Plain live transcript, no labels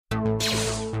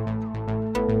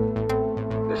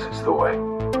passed away.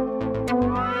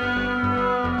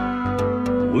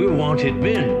 We wanted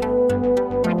men.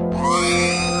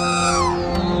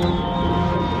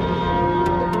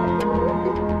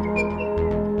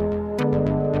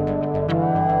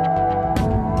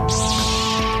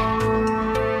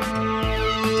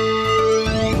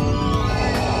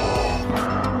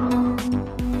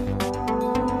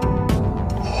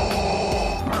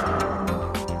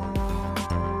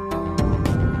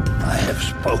 I have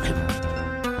spoken.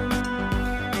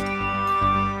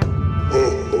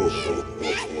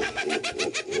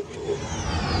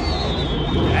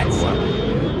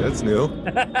 That's new.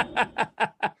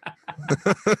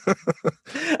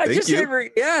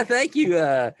 Thank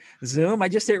you, Zoom. I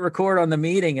just hit record on the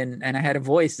meeting, and I had a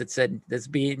voice that said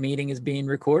meeting is being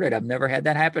recorded. I've never had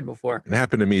that happen before. It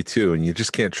happened to me too, and you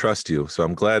just can't trust you. So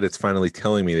I'm glad it's finally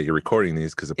telling me that you're recording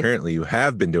these, because apparently you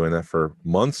have been doing that for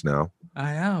months now.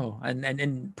 I know,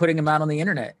 and putting them out on the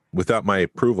internet Without my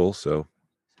approval, so.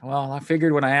 Well, I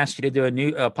figured when I asked you to do a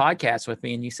new podcast with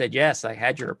me, and you said yes, I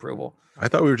had your approval. I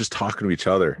thought we were just talking to each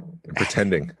other and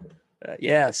pretending.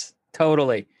 Yes,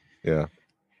 totally. Yeah.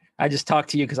 I just talked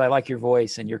to you because I like your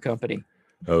voice and your company.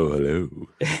 Oh, hello.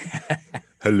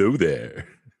 Hello there.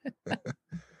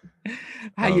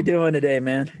 How you doing today,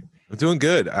 man? I'm doing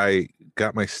good. I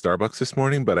got my Starbucks this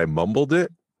morning, but I mumbled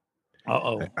it.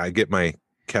 Uh-oh. I get my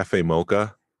cafe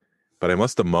mocha, but I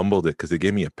must have mumbled it because they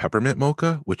gave me a peppermint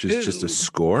mocha, which is just a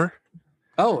score.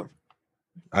 Oh.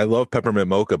 I love peppermint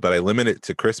mocha, but I limit it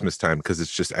to Christmas time because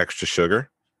it's just extra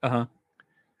sugar. Uh-huh.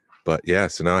 But yeah,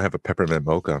 so now I have a peppermint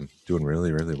mocha. I'm doing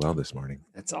really, really well this morning.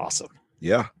 That's awesome.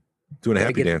 Yeah. Doing a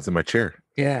happy dance in my chair.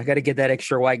 Yeah, I got to get that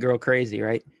extra white girl crazy,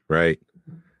 right? Right.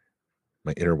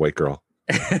 My inner white girl.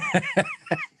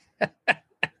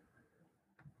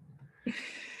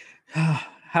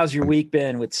 How's your week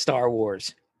been with Star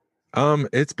Wars?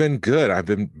 It's been good. I've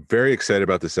been very excited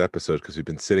about this episode because we've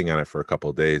been sitting on it for a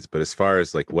couple of days. But as far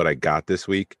as like what I got this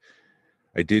week,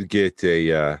 I did get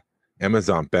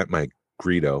Amazon bent my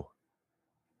Greedo.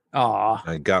 Aw.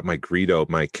 I got my Greedo,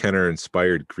 my Kenner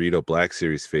inspired Greedo Black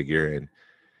Series figure, and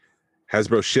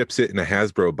Hasbro ships it in a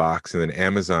Hasbro box, and then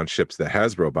Amazon ships the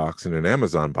Hasbro box in an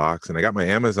Amazon box. And I got my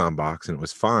Amazon box and it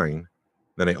was fine.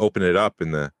 Then I opened it up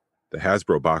and the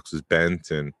Hasbro box was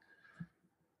bent,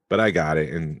 but I got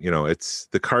it. And, it's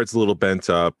the card's a little bent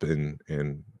up and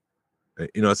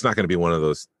it's not going to be one of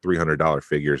those $300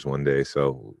 figures one day.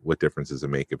 So what difference does it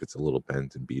make if it's a little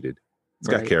bent and beaded? It's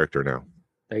got character now.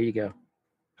 There you go.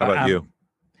 How about you?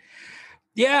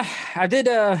 Yeah, I did.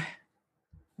 Hold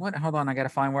on. I got to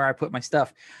find where I put my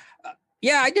stuff.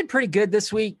 I did pretty good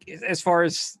this week as far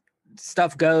as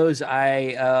stuff goes.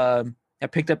 I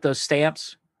picked up those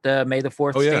stamps, the May the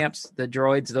 4th stamps, the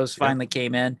droids. Those finally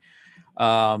came in.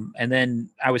 And then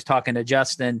I was talking to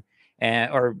Justin,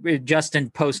 or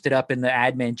Justin posted up in the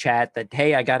admin chat that,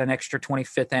 hey, I got an extra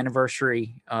 25th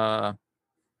anniversary Hallmark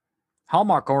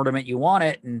ornament. You want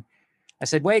it? And I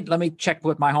said, wait, let me check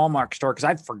with my Hallmark store because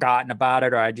I'd forgotten about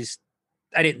it, or I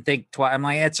didn't think twice. I'm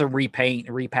like, it's a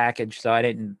repackage, so I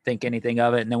didn't think anything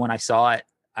of it. And then when I saw it,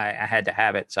 I had to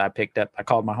have it, so I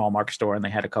called my Hallmark store, and they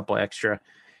had a couple extra.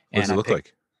 What does it look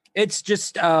like? It's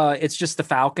just the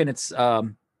Falcon. It's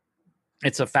a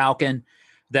Falcon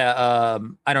that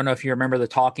I don't know if you remember the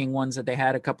talking ones that they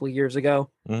had a couple of years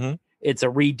ago. Mm-hmm. It's a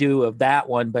redo of that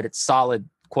one, but it's solid,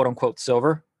 quote unquote,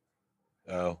 silver.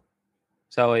 Oh.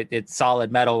 So it's solid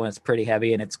metal and it's pretty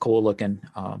heavy and it's cool looking.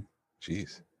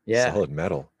 Jeez. Yeah. Solid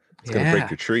metal. It's going to break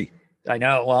your tree. I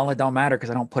know. Well, it don't matter because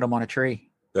I don't put them on a tree.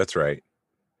 That's right.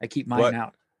 I keep mine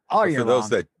out. Oh, you're for those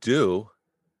that do,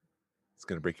 it's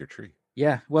going to break your tree.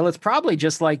 Yeah. Well, it's probably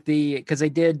just like because they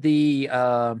did the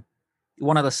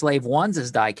one of the Slave Ones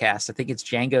is die cast. I think it's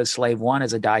Django's Slave One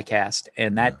is a die cast,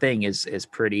 and that thing is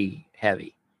pretty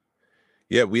heavy.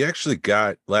 Yeah, we actually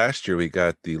got last year. We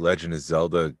got the Legend of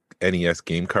Zelda NES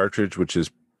game cartridge, which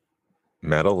is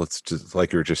metal. It's just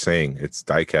like you were just saying, it's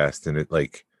die cast, and it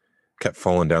like kept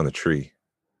falling down the tree.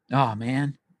 Oh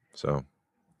man! So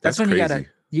that's when crazy.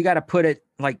 you gotta put it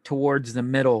like towards the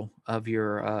middle of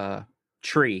your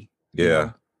tree.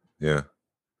 Yeah, yeah.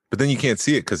 But then you can't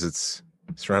see it because it's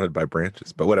surrounded by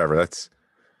branches. But whatever. That's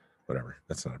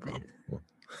not a problem. Well,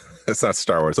 that's not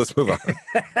Star Wars. Let's move on.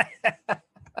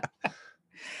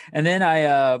 And then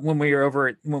when we were over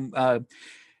at when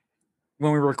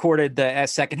we recorded the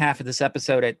second half of this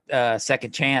episode at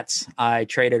Second Chance, I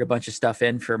traded a bunch of stuff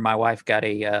in for my wife. Got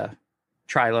a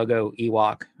Tri-Logo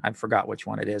Ewok. I forgot which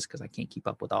one it is because I can't keep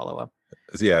up with all of them.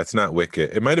 Yeah, it's not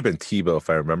Wicket. It might have been Tebow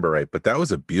if I remember right, but that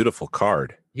was a beautiful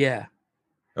card. Yeah.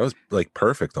 That was like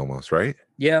perfect almost, right?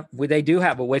 Yeah, they do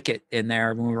have a Wicket in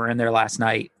there when we were in there last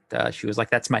night. she was like,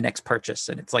 "That's my next purchase,"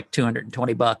 and it's like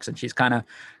 $220, and she's kind of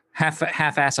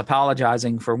half-ass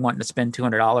apologizing for wanting to spend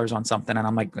 $200 on something, and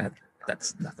I'm like,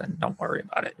 "That's nothing. Don't worry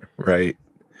about it." Right.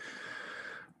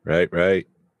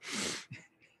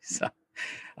 So,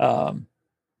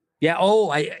 yeah.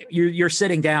 Oh, you're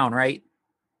sitting down, right?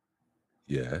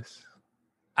 Yes.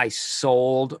 I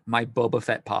sold my Boba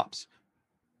Fett pops.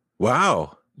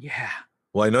 Wow. Yeah.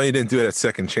 Well, I know you didn't do it at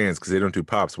Second Chance because they don't do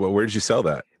pops. Well, where did you sell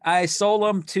that? I sold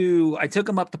them I took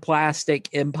them up to Plastic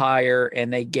Empire,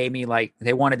 and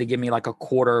they wanted to give me like a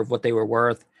quarter of what they were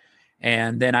worth.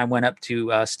 And then I went up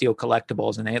to Steel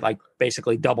Collectibles, and they like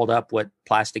basically doubled up what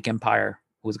Plastic Empire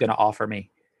was going to offer me.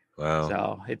 Wow.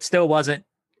 So it still wasn't,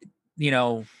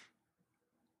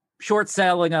 short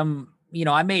selling them.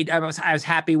 I was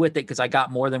happy with it because I got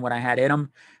more than what I had in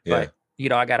them. Yeah. But,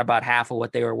 I got about half of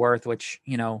what they were worth, which,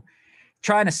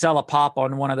 trying to sell a pop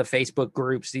on one of the Facebook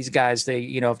groups, these guys, they,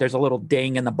 if there's a little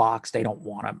ding in the box, they don't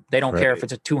want them. They don't care if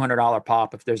it's a $200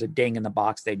 pop. If there's a ding in the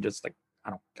box, they just like,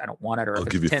 I don't want it. Or I'll if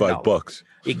give you it's $5.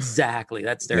 Exactly.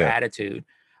 That's their attitude.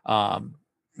 And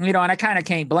I kind of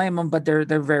can't blame them, but they're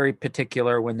very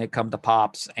particular when they come to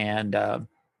pops. And I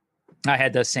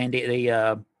had the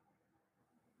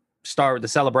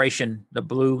celebration, the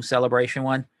blue celebration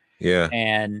one. Yeah.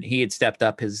 And he had stepped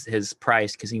up his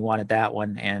price because he wanted that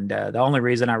one. And the only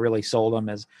reason I really sold him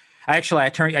is I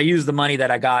used the money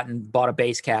that I got and bought a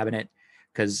base cabinet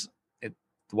because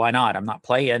why not? I'm not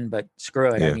playing, but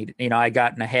screw it. Yeah. I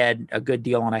got a good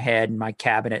deal on a head, and my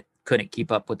cabinet couldn't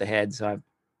keep up with the head. So I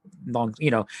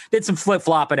did some flip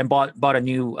flopping and bought a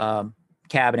new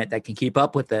cabinet that can keep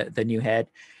up with the new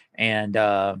head. And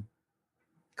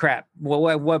crap.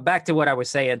 Well, back to what I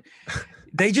was saying.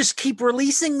 They just keep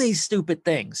releasing these stupid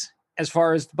things as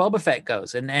far as Boba Fett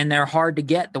goes. And they're hard to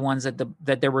get, the ones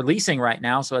that they're releasing right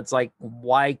now. So it's like,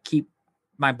 why keep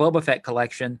my Boba Fett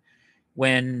collection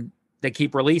when they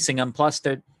keep releasing them? Plus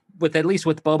at least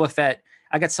with Boba Fett,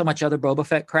 I got so much other Boba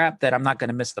Fett crap that I'm not going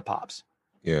to miss the pops.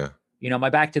 Yeah. My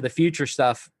Back to the Future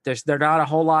stuff, there's not a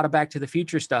whole lot of Back to the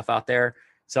Future stuff out there.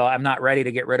 So I'm not ready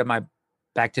to get rid of my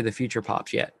Back to the Future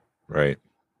pops yet. Right.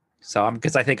 So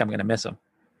because I think I'm going to miss them.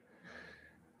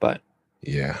 But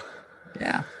yeah.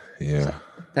 So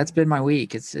that's been my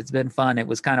week. It's been fun. It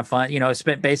was kind of fun. I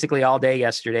spent basically all day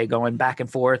yesterday going back and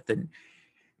forth and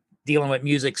dealing with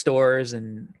music stores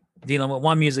and dealing with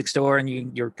one music store,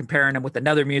 and you're comparing them with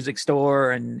another music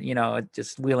store, and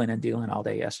just wheeling and dealing all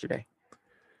day yesterday.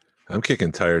 I'm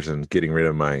kicking tires and getting rid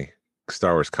of my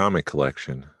Star Wars comic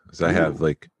collection because I have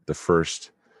like the first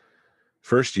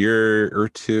year or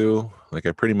two, like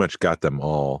I pretty much got them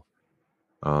all.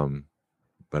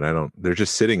 But they're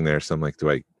just sitting there. So I'm like, do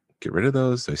I get rid of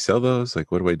those? Do I sell those?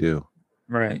 Like, what do I do?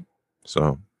 Right.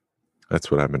 So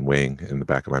that's what I've been weighing in the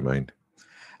back of my mind.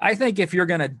 I think if you're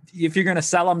going to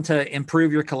sell them to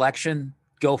improve your collection,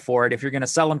 go for it. If you're going to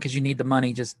sell them because you need the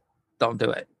money, just don't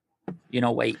do it.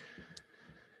 Wait.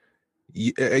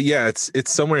 Yeah.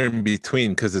 It's somewhere in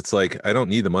between. Cause it's like, I don't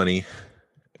need the money,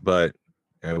 but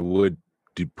I would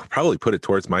probably put it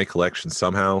towards my collection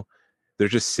somehow. They're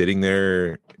just sitting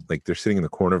there, like they're sitting in the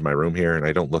corner of my room here, and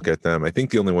I don't look at them. I think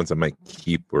the only ones I might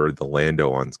keep were the Lando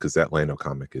ones because that Lando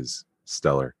comic is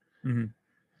stellar. Mm-hmm. And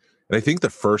I think the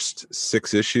first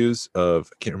 6 issues of,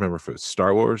 I can't remember if it was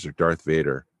Star Wars or Darth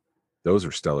Vader, those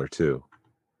are stellar too.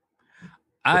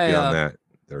 But beyond that,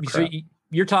 they're crap.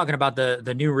 You're talking about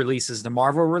the new releases, the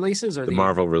Marvel releases, or the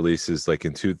Marvel releases, like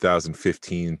in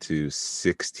 2015 to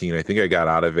 16. I think I got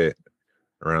out of it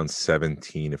around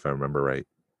 17, if I remember right.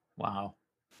 Wow.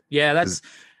 Yeah, that's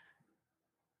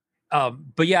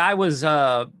but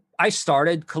yeah, I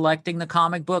started collecting the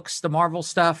comic books, the Marvel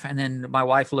stuff, and then my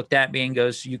wife looked at me and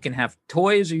goes, you can have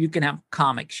toys or you can have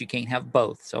comics. You can't have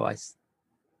both. So I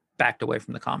backed away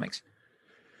from the comics.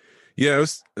 Yeah,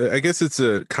 I guess it's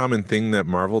a common thing that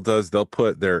Marvel does. They'll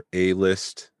put their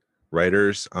A-list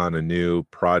writers on a new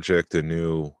project, a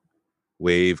new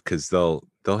wave, because they'll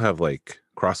have like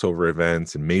crossover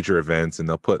events and major events, and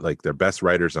they'll put like their best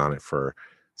writers on it for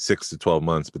 6 to 12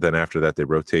 months. But then after that, they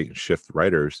rotate and shift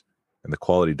writers, and the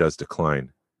quality does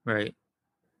decline. Right.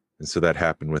 And so that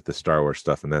happened with the Star Wars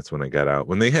stuff, and that's when I got out.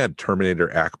 When they had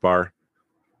Terminator Akbar,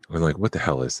 I was like, what the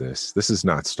hell is this? This is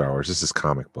not Star Wars. This is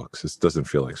comic books. This doesn't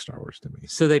feel like Star Wars to me.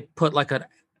 So they put like an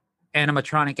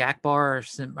animatronic Akbar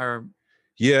or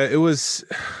yeah,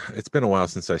 it's been a while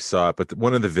since I saw it, but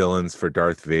one of the villains for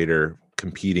Darth Vader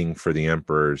competing for the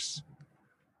Emperor's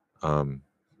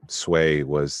sway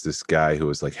was this guy who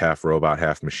was like half robot,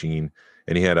 half machine.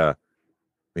 And he had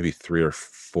maybe 3 or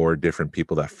 4 different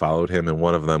people that followed him. And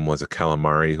one of them was a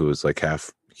calamari who was like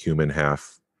half human,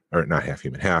 half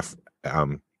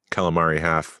calamari,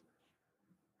 half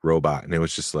robot, and it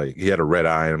was just like he had a red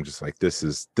eye, and I'm just like,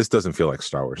 this doesn't feel like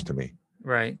Star Wars to me.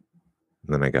 Right.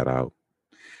 And then I got out.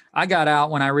 I got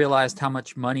out when I realized how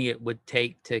much money it would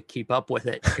take to keep up with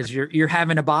it, because you're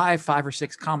having to buy 5 or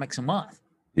 6 comics a month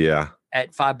Yeah.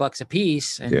 at $5 a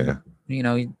piece, and Yeah. you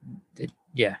know, it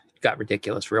got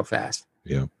ridiculous real fast.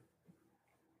 Yeah.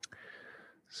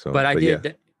 So, But yeah.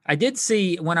 I did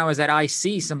see when I was at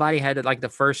IC, somebody had like the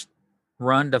first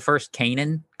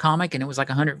Kanan comic, and it was like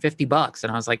 $150,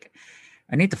 and I was like,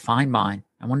 I need to find mine.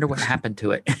 I wonder what happened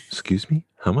to it. Excuse me,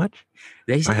 how much?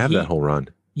 I have that whole run.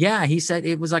 Yeah, he said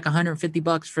it was like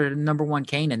 $150 for the #1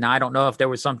 Kanan. Now I don't know if there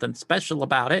was something special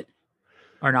about it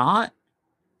or not.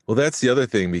 Well, that's the other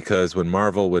thing, because when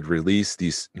Marvel would release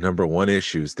these #1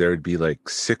 issues, there would be like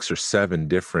 6 or 7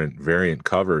 different variant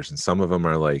covers, and some of them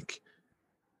are like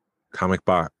comic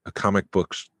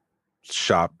book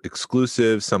shop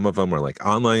exclusives. Some of them are like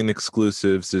online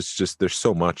exclusives. There's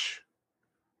so much.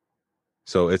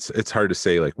 So it's hard to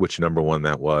say like which #1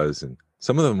 that was, and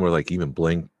some of them were like even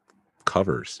blank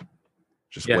covers,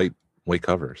 just white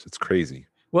covers. It's crazy.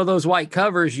 Well, those white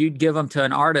covers, you'd give them to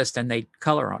an artist and they'd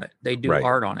color on it. They do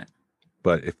art on it.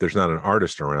 But if there's not an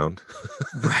artist around,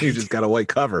 Right. you just got a white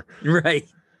cover. Right.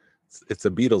 It's a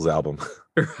Beatles album.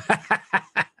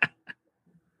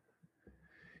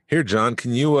 Here, John,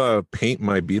 can you paint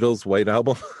my Beatles white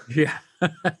album? Yeah.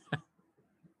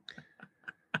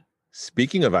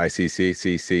 Speaking of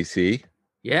ICCCCC,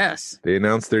 Yes. they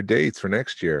announced their dates for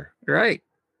next year. Right.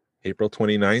 April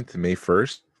 29th and May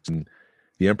 1st. And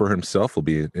the Emperor himself will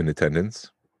be in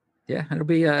attendance. Yeah, it'll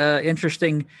be a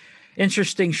interesting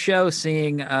show,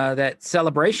 seeing that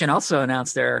Celebration also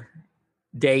announced their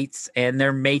dates, and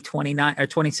they're May 29th or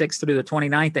 26th through the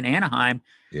 29th in Anaheim.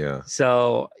 Yeah.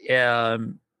 So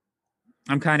I'm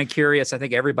kind of curious. I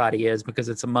think everybody is, because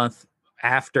it's a month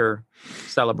after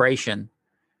Celebration.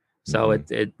 So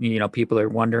it people are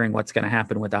wondering what's going to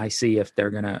happen with IC, if they're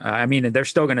going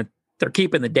to, they're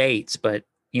keeping the dates, but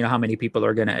you know, how many people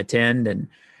are going to attend and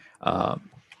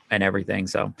everything.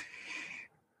 So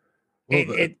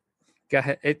I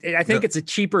think it's a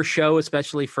cheaper show,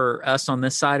 especially for us on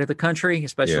this side of the country,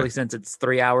 especially since it's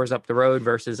 3 hours up the road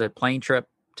versus a plane trip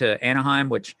to Anaheim,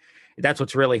 which that's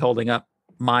what's really holding up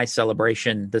my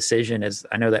Celebration decision. Is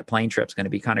I know that plane trip's going to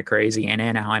be kind of crazy, and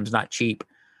Anaheim's not cheap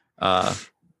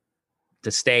to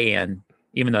stay in,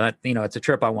 even though that, it's a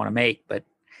trip I want to make. But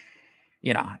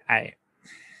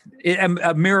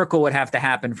a miracle would have to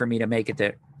happen for me to make it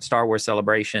to Star Wars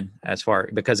Celebration,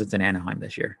 because it's in Anaheim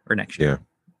this year or next year.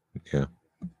 Yeah.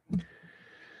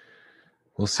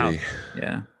 We'll see.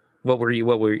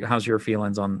 How's your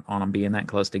feelings on them being that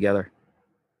close together?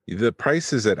 The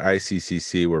prices at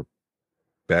ICCC were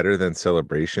better than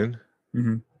Celebration,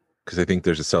 because I think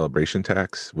there's a Celebration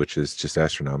tax, which is just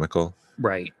astronomical.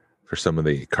 Right. For some of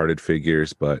the carded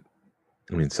figures, but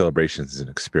I mean, Celebration is an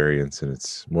experience, and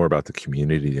it's more about the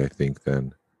community, I think,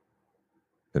 than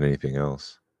anything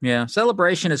else. Yeah,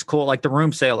 Celebration is cool. Like the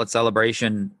room sale at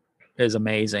Celebration is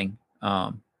amazing.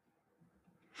 As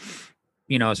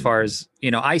far as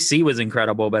IC was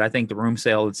incredible, but I think the room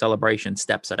sale at Celebration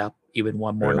steps it up even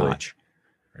one more notch.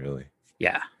 Really?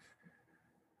 Yeah.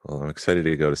 Well, I'm excited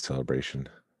to go to Celebration.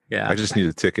 Yeah. I just need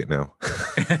a ticket now.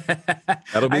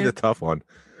 That'll be the tough one.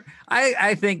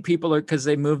 I think people are, because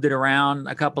they moved it around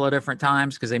a couple of different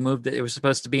times, because they moved it. It was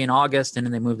supposed to be in August, and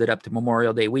then they moved it up to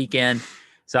Memorial Day weekend.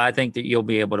 So I think that you'll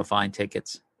be able to find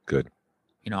tickets. Good.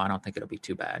 I don't think it'll be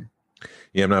too bad.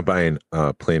 Yeah, I'm not buying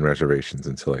plane reservations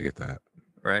until I get that.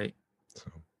 Right.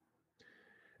 So,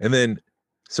 and then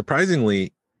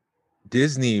surprisingly,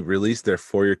 Disney released their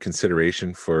 4-year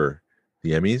consideration for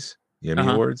the Emmys, the Emmy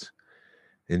Awards,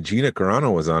 and Gina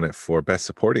Carano was on it for Best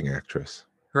Supporting Actress.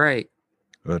 Right.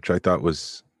 Which I thought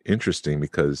was interesting,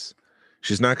 because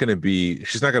she's not going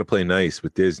to play nice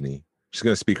with Disney. She's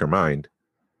going to speak her mind.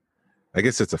 I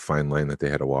guess it's a fine line that they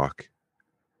had to walk.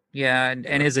 Yeah,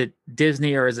 and is it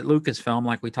Disney or is it Lucasfilm,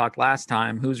 like we talked last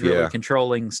time? Who's really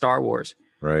controlling Star Wars?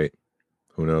 Right.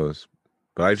 Who knows?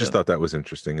 But I just thought that was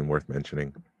interesting and worth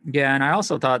mentioning. Yeah, and I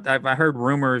also thought, I heard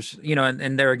rumors,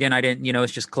 and there again, I didn't,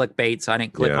 it's just clickbait, so I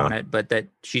didn't click on it, but that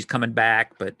she's coming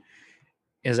back, but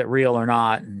is it real or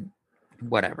not? And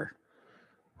whatever.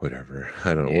 I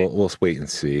don't know. We'll wait and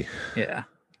see. Yeah.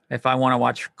 If I want to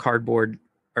watch cardboard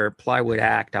or plywood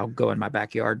act, I'll go in my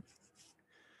backyard.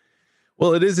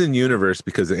 Well, it is in universe,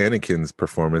 because Anakin's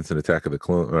performance in Attack of the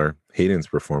Clones, or Hayden's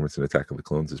performance in Attack of the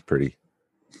Clones, is pretty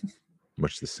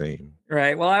much the same.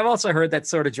 Right. Well, I've also heard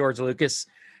that's sort of George Lucas's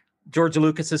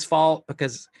fault,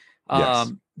 because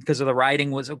because of the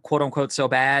writing was quote unquote so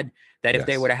bad that if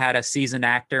they Yes. would have had a seasoned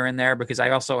actor in there, because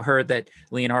I also heard that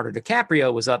Leonardo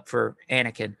DiCaprio was up for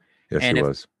Anakin. Yes, And he if-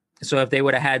 was. So if they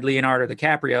would have had Leonardo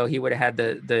DiCaprio, he would have had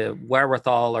the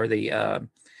wherewithal or the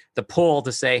pull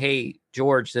to say, "Hey,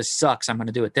 George, this sucks. I'm going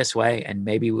to do it this way," and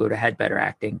maybe we would have had better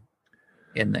acting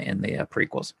in the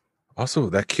prequels. Also,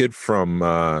 that kid from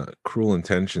Cruel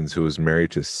Intentions, who was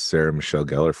married to Sarah Michelle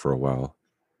Gellar for a while,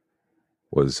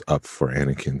 was up for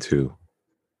Anakin too.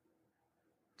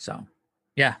 So,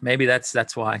 yeah, maybe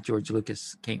that's why George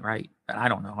Lucas can't write. I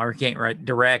don't know, or can't write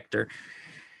direct, or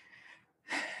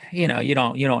you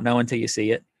don't know until you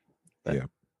see it. But, Yeah.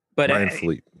 But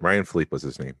Ryan Fleet was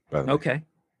his name, by the way. okay.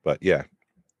 But yeah,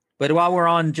 But while we're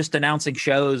on just announcing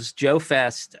shows, Joe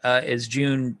Fest is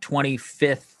June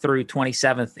 25th through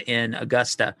 27th in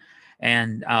Augusta.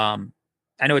 And I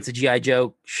know it's a G.I.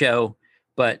 Joe show,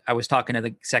 but I was talking to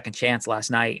the Second Chance last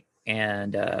night,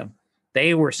 and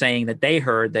they were saying that they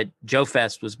heard that Joe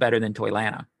Fest was better than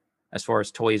Toylanta as far as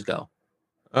toys go.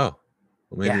 oh,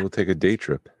 well, maybe Yeah. we'll take a day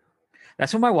trip.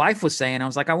 That's what my wife was saying. I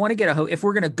was like, I want to get if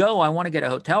we're going to go, I want to get a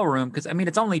hotel room, because I mean,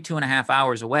 it's only 2.5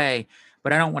 hours away,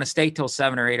 but I don't want to stay till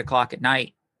 7 or 8 o'clock at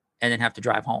night and then have to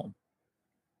drive home.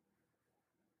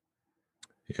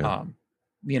 Yeah,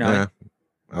 Yeah,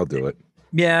 I'll do it.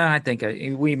 I think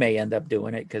we may end up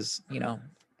doing it because,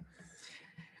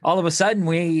 all of a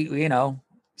sudden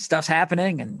stuff's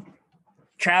happening and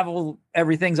travel,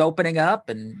 everything's opening up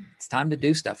and it's time to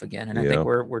do stuff again. And I Yeah. think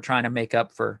we're trying to make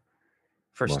up for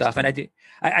Lost stuff. time. And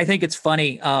I think it's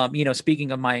funny,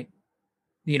 speaking of my,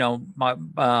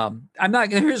 I'm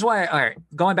not, here's why. All right.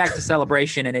 Going back to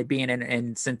Celebration and it being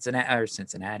in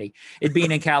Cincinnati, it being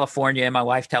in California, and my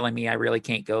wife telling me I really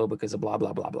can't go because of blah,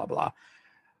 blah, blah, blah, blah.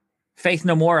 Faith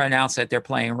No More announced that they're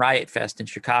playing Riot Fest in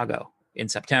Chicago in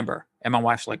September. And my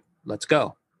wife's like, let's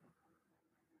go.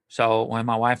 So when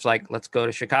my wife's like, let's go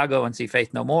to Chicago and see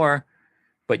Faith No More,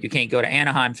 but you can't go to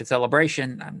Anaheim for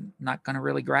Celebration, I'm not going to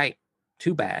really gripe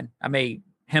too bad. I may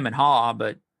hem and haw,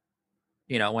 but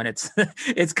when it's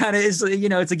it's kind of it's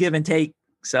a give and take.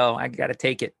 So I got to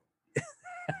take it.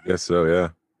 Guess so.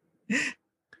 Yeah.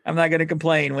 I'm not going to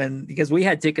complain because we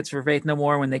had tickets for Faith No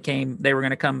More when they came. They were going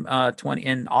to come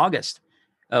in August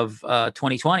of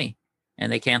 2020,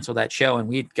 and they canceled that show, and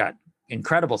we got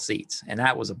incredible seats, and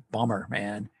that was a bummer,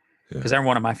 man, because they're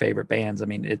one of my favorite bands. I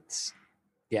mean, it's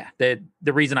the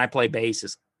reason I play bass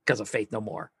is because of Faith No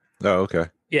More. Oh, okay.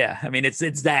 Yeah, I mean, it's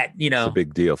that It's a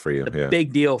big deal for you. Yeah.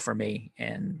 big deal for me,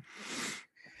 and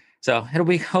so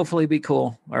it'll hopefully be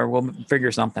cool, or we'll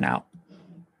figure something out.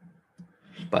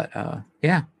 But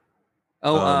yeah.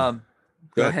 Oh,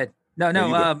 go ahead.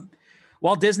 No.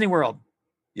 Walt Disney World.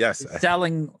 Yes.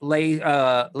 Selling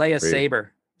Leia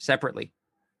Saber separately.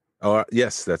 Oh,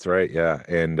 yes, that's right. Yeah,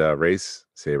 and Race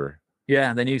Saber.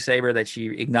 Yeah, the new saber that she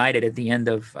ignited at the end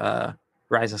of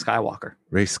Rise of Skywalker.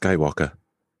 Ray Skywalker.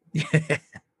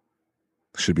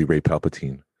 Should be Ray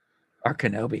Palpatine. Or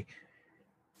Kenobi.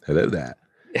 Hello, that.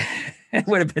 It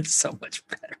would have been so much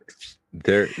better.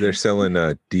 They're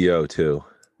selling Dio too.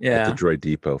 Yeah. At the Droid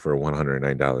Depot for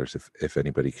 $109 if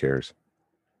anybody cares.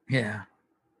 Yeah.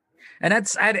 And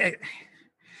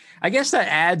I guess that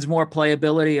adds more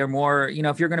playability, or more,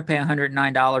 if you're going to pay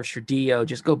 $109 for Dio,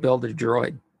 just go build a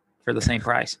droid for the same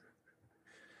price.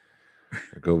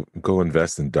 Go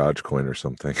invest in Dogecoin or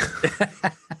something.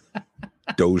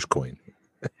 Dogecoin.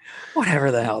 Whatever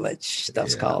the hell that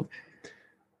stuff's called.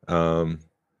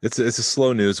 It's a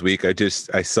slow news week. I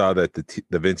saw that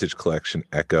the Vintage Collection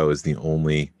Echo is the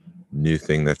only new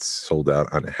thing that's sold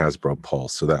out on Hasbro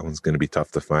Pulse. So that one's going to be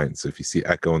tough to find. So if you see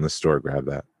Echo in the store, grab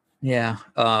that. Yeah.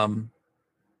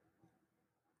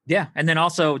 Yeah. And then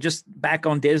also just back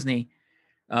on Disney,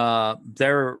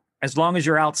 as long as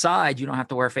you're outside, you don't have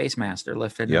to wear a face mask. They're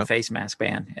lifting the face mask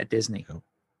ban at Disney. Yep.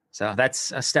 So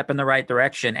that's a step in the right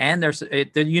direction. And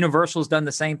the Universal's done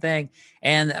the same thing.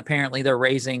 And apparently they're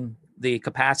raising the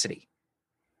capacity,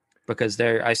 because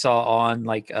I saw on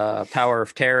Tower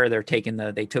of Terror,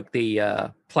 they took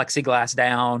the plexiglass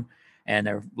down, and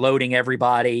they're loading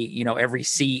everybody, every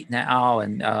seat now.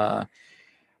 And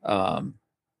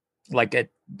like at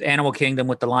Animal Kingdom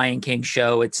with the Lion King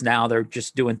show, they're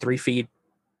just doing 3 feet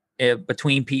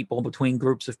between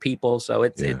groups of people. So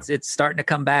it's starting to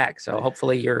come back. So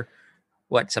hopefully your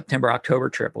September, October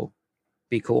trip will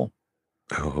be cool.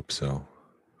 I hope so.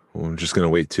 Well, I'm just going to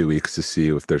wait 2 weeks to see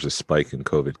if there's a spike in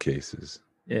COVID cases.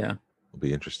 Yeah. It'll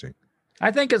be interesting.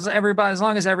 I think as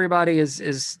long as everybody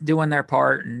is doing their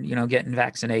part and, getting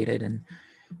vaccinated and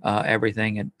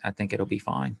everything, and I think it'll be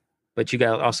fine. But you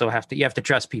have to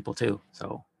trust people too.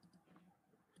 So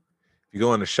if you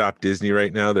go on to Shop Disney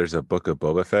right now, there's a Book of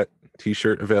Boba Fett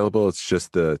t-shirt available. It's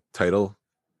just the title,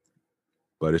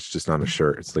 but it's just not a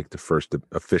shirt. It's like the first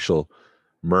official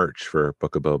merch for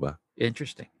Book of Boba.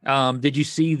 Interesting. Did you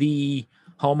see the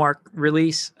Hallmark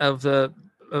release of the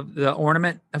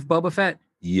ornament of Boba Fett?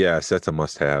 Yes, that's a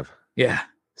must-have. Yeah.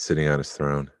 Sitting on his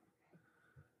throne.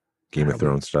 Game of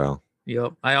Thrones style.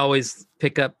 Yep. I always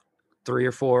pick up 3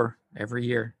 or 4 every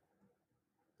year.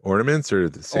 Ornaments or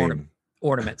the same?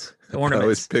 Ornaments. I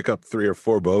always pick up 3 or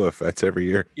 4 Boba Fetts every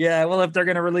year. Yeah, well, if they're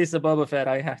going to release a Boba Fett,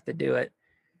 I have to do it.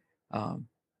 Oh,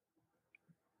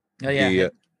 yeah.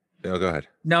 No, go ahead.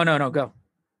 No, go.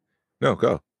 No,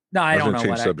 go. No, I don't know.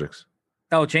 Change subjects.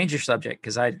 Change your subject,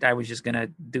 because I was just going to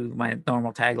do my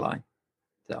normal tagline.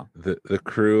 So the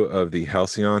crew of the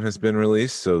Halcyon has been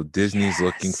released. So Disney's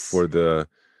looking for the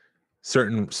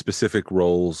certain specific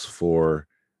roles for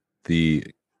the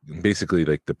basically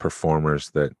like the performers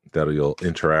that you'll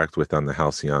interact with on the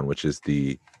Halcyon, which is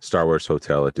the Star Wars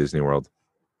hotel at Disney World.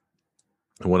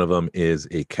 One of them is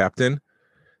a captain.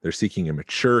 They're seeking a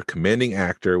mature, commanding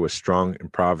actor with strong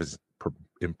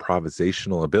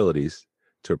improvisational abilities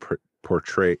to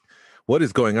portray what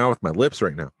is going on with my lips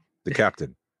right now. The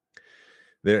captain.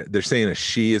 They're saying a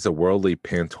she is a worldly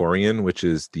Pantorian, which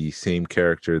is the same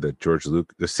character that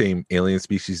the same alien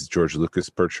species George Lucas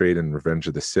portrayed in Revenge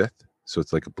of the Sith. So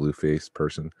it's like a blue-faced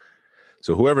person.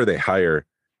 So whoever they hire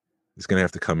is going to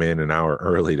have to come in an hour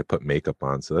early to put makeup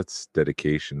on. So that's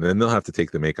dedication. Then they'll have to take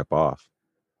the makeup off.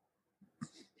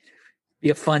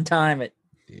 Be a fun time at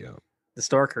the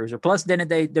Star Cruiser. Plus,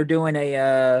 they're doing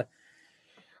a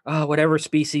whatever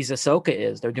species Ahsoka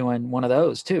is. They're doing one of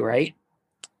those too, right?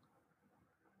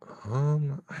 I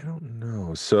don't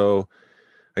know. So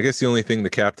I guess the only thing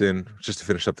the captain, just to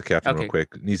finish up the captain real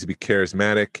quick, needs to be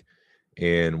charismatic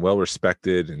and well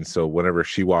respected. And so whenever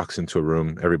she walks into a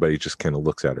room, everybody just kind of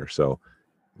looks at her. So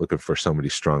looking for somebody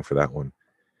strong for that one.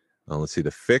 Let's see.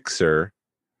 The Fixer,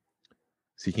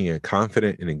 seeking a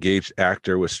confident and engaged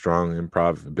actor with strong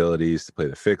improv abilities to play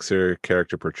the Fixer.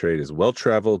 Character portrayed as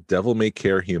well-traveled,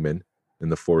 devil-may-care human in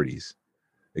the 40s.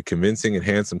 A convincing and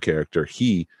handsome character,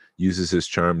 he uses his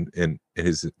charm to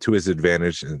his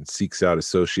advantage and seeks out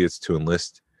associates to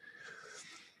enlist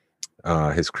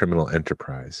his criminal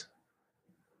enterprise.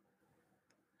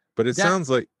 But it sounds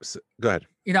like, go ahead.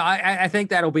 I think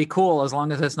that'll be cool as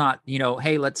long as it's not,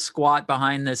 hey, let's squat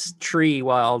behind this tree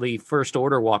while the First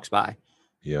Order walks by.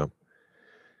 Yeah.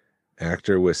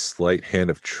 Actor with slight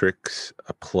hand of tricks,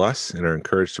 a plus, and are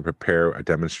encouraged to prepare a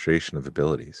demonstration of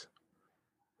abilities.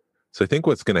 So I think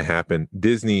what's going to happen,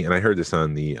 Disney, and I heard this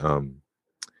on the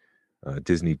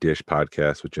Disney Dish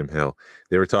podcast with Jim Hill.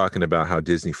 They were talking about how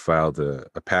Disney filed a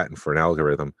patent for an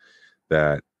algorithm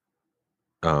that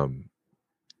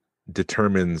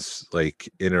determines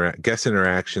like guest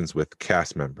interactions with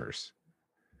cast members.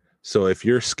 So if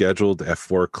you're scheduled at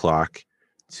 4:00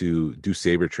 to do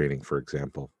saber training, for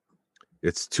example,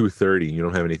 it's 2:30 and you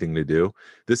don't have anything to do,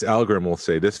 this algorithm will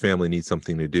say this family needs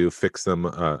something to do, fix them,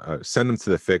 send them to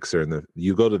the Fixer, and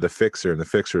you go to the Fixer, and the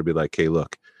Fixer will be like, hey,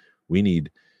 look, we need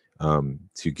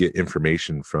to get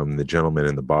information from the gentleman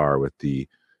in the bar with the,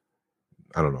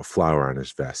 I don't know, flower on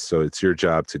his vest. So it's your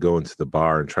job to go into the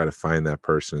bar and try to find that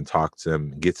person and talk to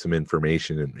them, get some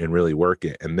information and really work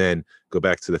it, and then go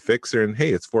back to the Fixer and,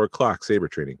 hey, it's 4:00 saber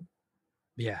training.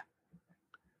 Yeah.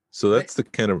 So that's the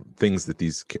kind of things that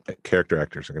these character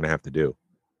actors are going to have to do.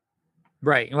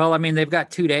 Right. Well, I mean, they've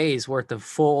got 2 days worth of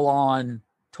full on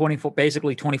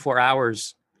 24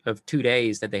 hours of 2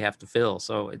 days that they have to fill.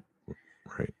 So,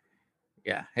 right.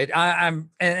 Yeah.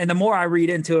 And the more I read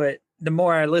into it, the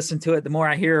more I listen to it, the more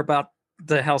I hear about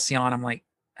the Halcyon, I'm like,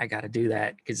 I got to do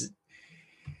that. Cause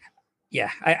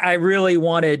I really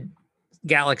wanted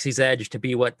Galaxy's Edge to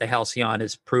be what the Halcyon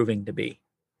is proving to be.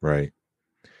 Right.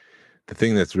 The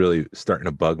thing that's really starting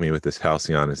to bug me with this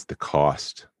Halcyon is the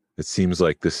cost. It seems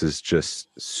like this is just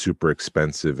super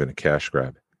expensive and a cash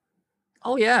grab.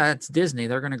 Oh yeah, it's Disney.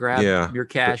 They're going to grab your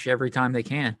cash every time they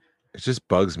can. It just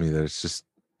bugs me that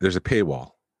there's a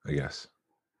paywall, I guess.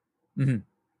 Mm-hmm.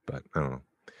 But I don't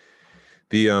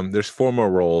know. There's 4 more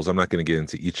roles. I'm not going to get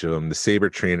into each of them. The Saber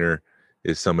Trainer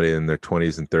is somebody in their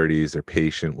 20s and 30s. They're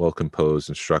patient, well-composed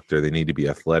instructor. They need to be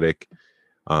athletic.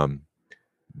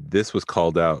 This was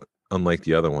called out. Unlike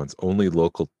the other ones, only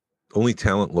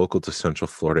talent local to Central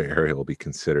Florida area will be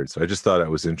considered. So I just thought that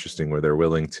was interesting, where they're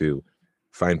willing to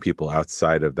find people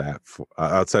outside of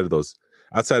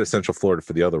Central Florida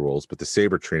for the other roles, but the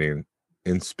saber training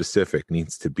in specific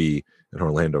needs to be an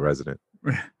Orlando resident.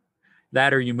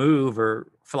 That, or you move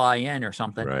or fly in or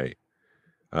something. Right.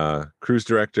 Cruise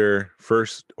director,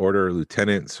 First Order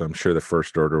lieutenant. So I'm sure the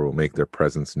First Order will make their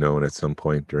presence known at some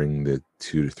point during the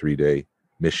 2 to 3 day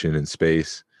mission in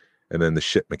space, and then the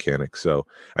ship mechanics. So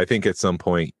I think at some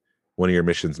point, one of your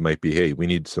missions might be, hey, we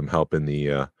need some help in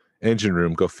the engine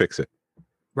room. Go fix it.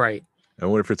 Right. I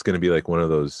wonder if it's going to be like one of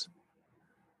those,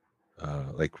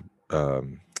 what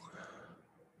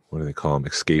do they call them?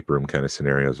 Escape room kind of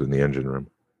scenarios in the engine room.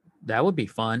 That would be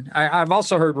fun. I've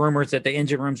also heard rumors that the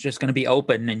engine room's just going to be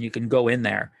open and you can go in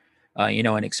there,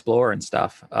 and explore and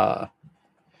stuff. But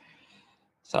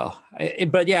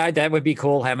yeah, that would be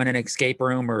cool, having an escape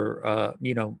room or,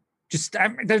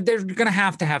 they're going to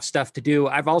have stuff to do.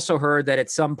 I've also heard that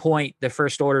at some point the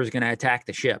First Order is going to attack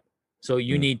the ship. So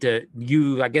you need to,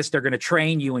 I guess they're going to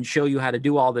train you and show you how to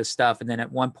do all this stuff. And then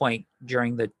at one point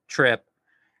during the trip,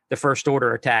 the First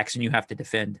Order attacks and you have to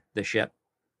defend the ship.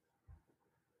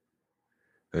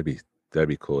 That'd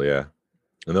be cool. Yeah.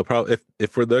 And they'll probably,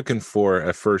 if we're looking for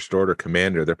a First Order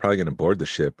commander, they're probably going to board the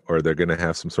ship, or they're going to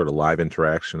have some sort of live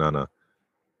interaction on a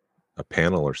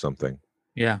panel or something.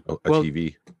 Yeah. A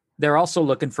TV. They're also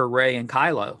looking for Rey and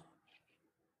Kylo.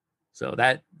 So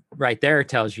that right there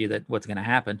tells you that what's going to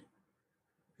happen.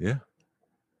 Yeah.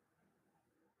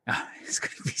 Oh, it's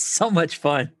going to be so much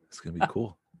fun. It's going to be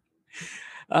cool.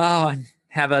 Oh, and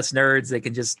have us nerds that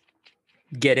can just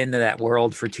get into that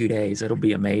world for 2 days. It'll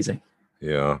be amazing.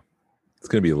 Yeah. It's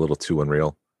going to be a little too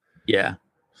unreal. Yeah.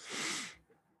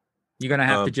 You're going to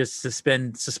have to just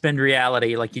suspend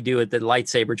reality like you do at the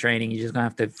lightsaber training. You're just going to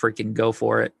have to freaking go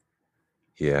for it.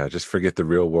 Yeah. Just forget the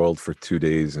real world for 2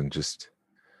 days and just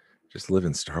live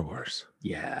in Star Wars.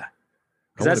 Yeah.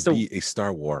 I want to be a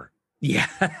Star Wars. Yeah.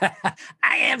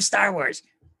 I am Star Wars.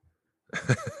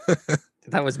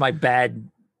 That was my bad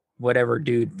whatever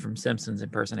dude from Simpsons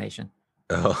impersonation.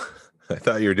 Oh, I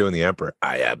thought you were doing the Emperor.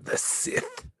 I am the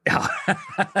Sith.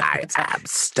 I am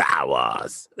Star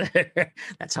Wars.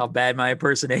 That's how bad my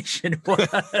impersonation was.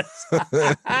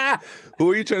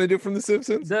 Who are you trying to do from The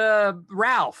Simpsons?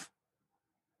 Ralph.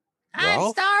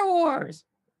 I'm Star Wars.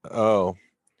 Oh.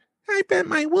 I bet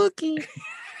my Wookiee.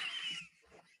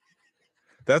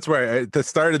 That's where at the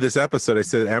start of this episode, I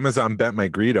said Amazon bet my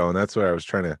Greedo, and that's where I was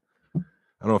trying to, I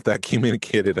don't know if that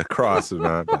communicated across or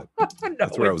not, but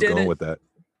that's where I was going with that.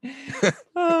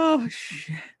 Oh,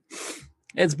 shit.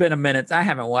 It's been a minute. I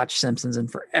haven't watched Simpsons in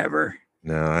forever.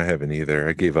 No, I haven't either.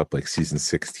 I gave up like season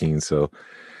 16, so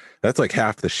that's like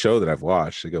half the show that I've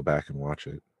watched. I go back and watch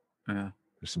it. Yeah.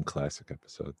 There's some classic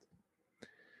episodes.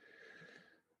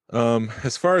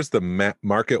 As far as the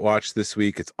market watch this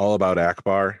week, it's all about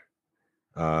Akbar.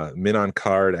 Mint on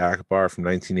card Akbar from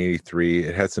 1983.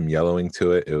 It had some yellowing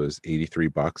to it. It was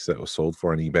 $83 that was sold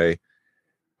for on eBay.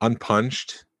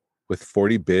 Unpunched with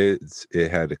 40 bids,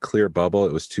 it had a clear bubble.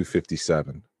 It was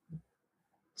 $257.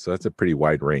 So that's a pretty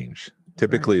wide range.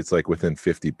 Typically, It's like within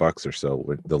 $50 or so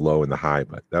with the low and the high,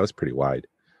 but that was pretty wide.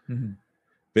 Mm-hmm.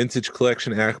 Vintage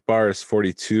collection Akbar is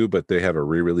 $42, but they have a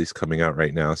re-release coming out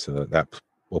right now, so that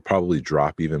will probably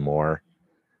drop even more.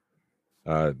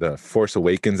 The Force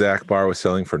Awakens Akbar was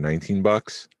selling for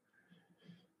 $19,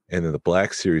 and then the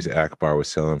Black Series Akbar was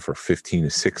selling for $15 to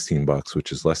 $16,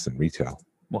 which is less than retail.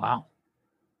 Wow.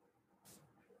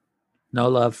 No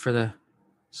love for the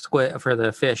for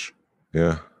the fish.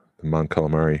 Yeah, the Mon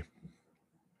Calamari.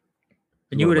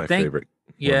 And you would have think, one of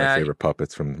my favorite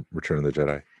puppets from Return of the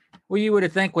Jedi. Well, you would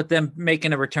have think with them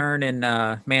making a return in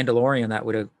Mandalorian, that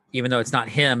would have, even though it's not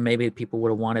him, maybe people would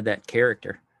have wanted that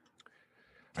character.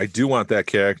 I do want that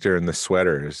character in the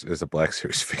sweater as a Black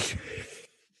Series figure.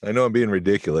 I know I'm being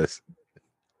ridiculous.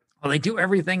 Well, they do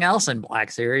everything else in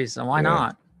Black Series, so why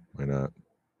not? Why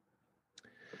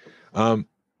not?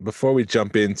 Before we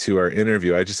jump into our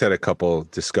interview, I just had a couple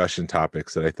discussion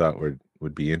topics that I thought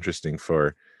would be interesting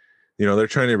for, they're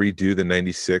trying to redo the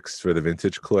 96 for the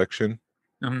vintage collection.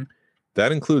 Mm-hmm.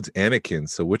 That includes Anakin.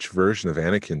 So which version of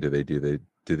Anakin do they do?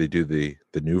 Do they do the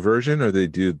new version, or they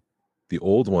do the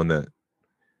old one that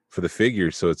for the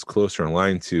figure, so it's closer in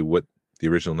line to what the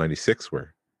original 96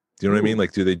 were? Do you know what I mean?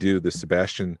 Like, do they do the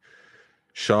Sebastian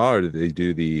Shaw, or do they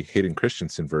do the Hayden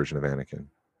Christensen version of Anakin?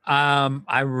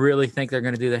 I really think they're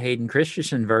going to do the Hayden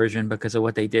Christensen version because of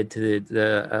what they did to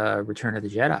the Return of the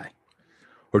Jedi.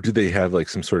 Or do they have like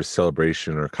some sort of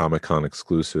celebration or Comic-Con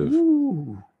exclusive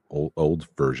old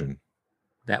version?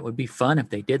 That would be fun if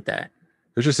they did that.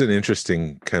 There's just an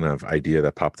interesting kind of idea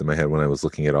that popped in my head when I was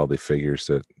looking at all the figures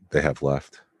that they have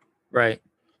left. Right.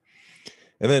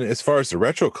 And then as far as the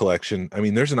retro collection, I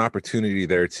mean, there's an opportunity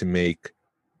there to make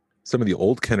some of the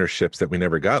old Kenner ships that we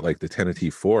never got, like the Tenna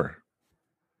T4.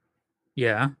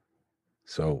 Yeah.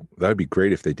 So that would be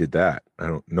great if they did that.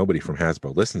 Nobody from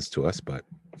Hasbro listens to us, but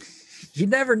you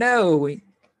never know.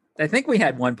 I think we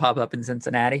had one pop up in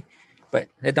Cincinnati, but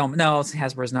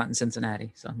Hasbro's not in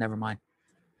Cincinnati, so never mind.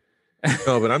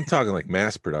 No, but I'm talking like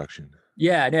mass production,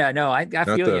 Yeah, no, I not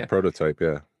feel the you. prototype.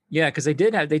 Yeah. Yeah, because they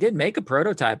did make a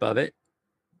prototype of it.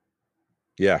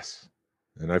 Yes.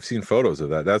 And I've seen photos of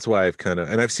that. That's why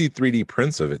and I've seen 3D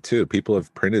prints of it too. People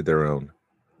have printed their own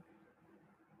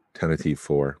Tentative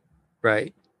 4.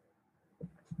 Right.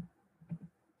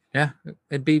 Yeah,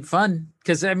 it'd be fun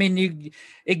because I mean,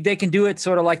 they can do it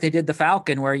sort of like they did the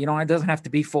Falcon, where it doesn't have to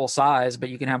be full size, but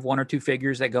you can have one or two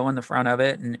figures that go in the front of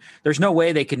it, and there's no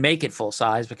way they could make it full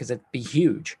size because it'd be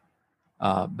huge.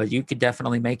 But you could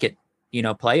definitely make it,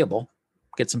 playable,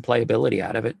 get some playability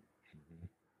out of it.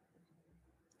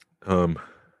 And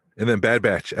then Bad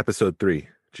Batch episode 3.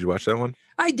 Did you watch that one?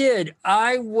 I did.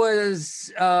 I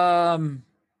was. I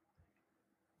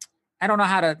don't know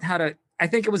how to. I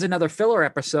think it was another filler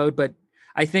episode, but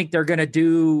I think they're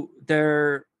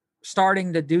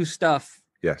starting to do stuff.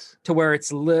 Yes. To where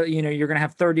it's, you're going to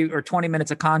have 30 or 20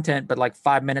 minutes of content, but like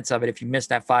 5 minutes of it, if you miss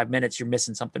that 5 minutes, you're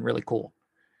missing something really cool.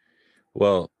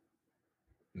 Well,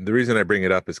 the reason I bring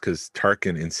it up is because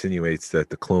Tarkin insinuates that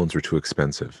the clones were too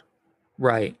expensive.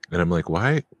 Right. And I'm like,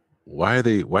 why are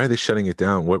they shutting it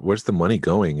down? Where's the money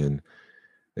going? And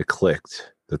it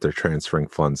clicked that they're transferring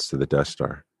funds to the Death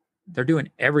Star. They're doing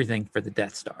everything for the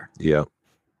Death Star. Yeah.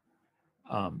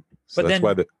 So that's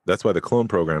why the clone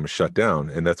program is shut down,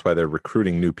 and that's why they're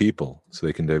recruiting new people so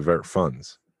they can divert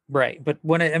funds. Right, but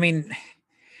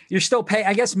you're still paying.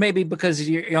 I guess maybe because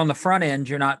you're on the front end,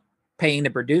 you're not paying to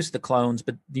produce the clones,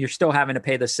 but you're still having to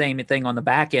pay the same thing on the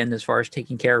back end as far as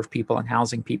taking care of people and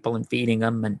housing people and feeding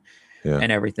them and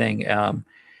everything.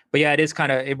 But yeah,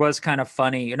 it was kind of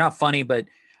funny. Not funny, but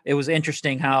it was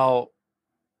interesting how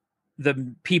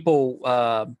the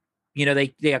people,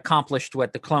 they accomplished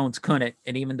what the clones couldn't.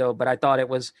 And but I thought it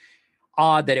was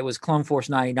odd that it was Clone Force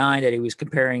 99 that he was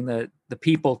comparing the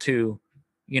people to,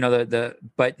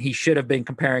 but he should have been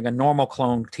comparing a normal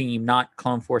clone team, not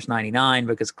Clone Force 99,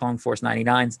 because Clone Force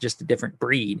 99 is just a different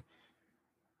breed.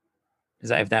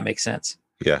 If that makes sense?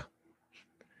 Yeah.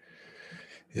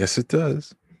 Yes, it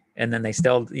does. And then they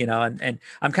still, and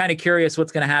I'm kind of curious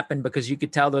what's going to happen, because you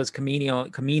could tell those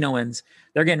Kaminoans,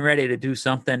 they're getting ready to do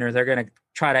something, or they're going to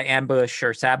try to ambush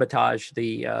or sabotage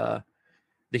the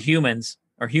humans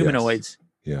or humanoids.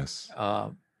 Yes.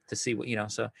 To see what,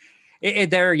 so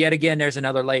there yet again, there's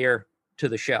another layer to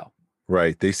the show.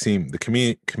 Right. They seem the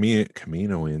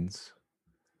Kaminoans,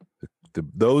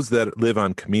 those that live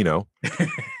on Kamino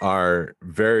are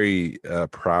very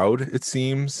proud, it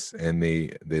seems, and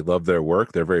they love their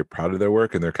work. They're very proud of their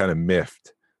work, and they're kind of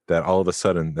miffed that all of a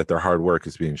sudden that their hard work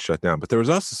is being shut down. But there was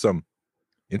also some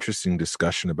interesting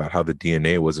discussion about how the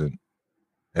DNA wasn't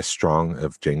as strong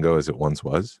of Jango as it once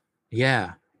was.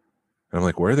 Yeah. And I'm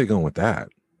like, where are they going with that?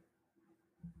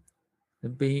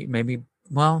 It'd be maybe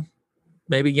young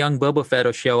Boba Fett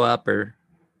will show up, or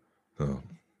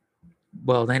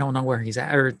well, they don't know where he's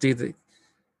at, or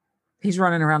he's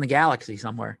running around the galaxy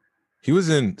somewhere. He was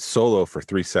in Solo for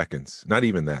 3 seconds. Not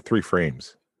even that, 3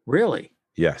 frames. Really?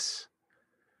 Yes.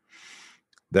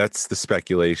 That's the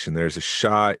speculation. There's a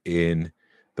shot in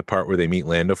the part where they meet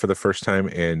Lando for the first time,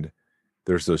 and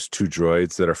there's those 2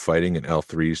 droids that are fighting, and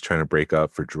L3's trying to break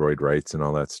up for droid rights and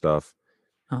all that stuff.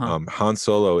 Uh-huh. Han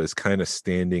Solo is kind of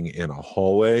standing in a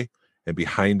hallway, and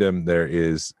behind him there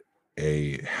is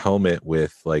a helmet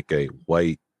with like a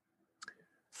white,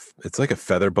 it's like a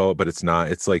feather boa, but it's not.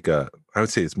 It's like I would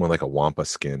say it's more like a wampa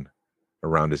skin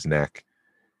around his neck.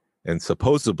 And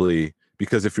supposedly,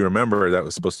 because if you remember, that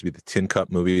was supposed to be the Tin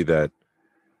Cup movie that,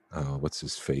 what's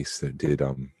his face, that did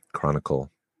Chronicle.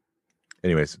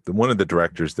 Anyways, one of the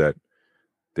directors that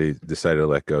they decided to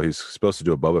let go, he was supposed to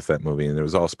do a Boba Fett movie, and it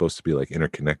was all supposed to be like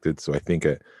interconnected. So I think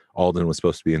Alden was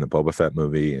supposed to be in the Boba Fett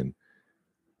movie, and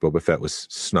Boba Fett was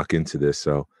snuck into this.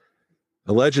 So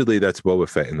allegedly that's Boba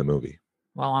Fett in the movie.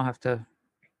 Well, I'll have to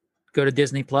go to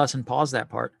Disney Plus and pause that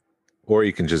part. Or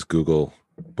you can just Google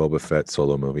Boba Fett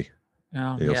Solo movie.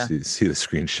 Oh, and you'll see the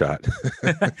screenshot.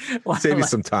 Well, Save you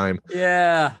some time.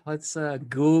 Yeah. Let's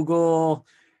Google.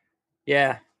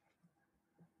 Yeah.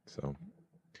 So,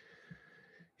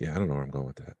 yeah, I don't know where I'm going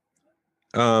with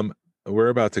that. We're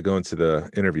about to go into the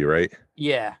interview, right?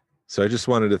 Yeah. So I just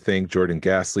wanted to thank Jordan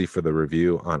Gasly for the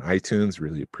review on iTunes.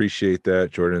 Really appreciate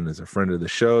that. Jordan is a friend of the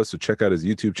show, so check out his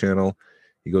YouTube channel.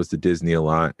 He goes to Disney a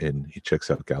lot, and he checks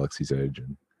out Galaxy's Edge.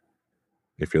 And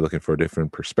if you're looking for a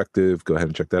different perspective, go ahead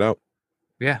and check that out.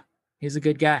 Yeah, he's a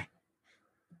good guy.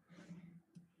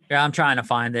 Yeah, I'm trying to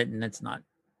find it, and it's not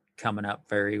coming up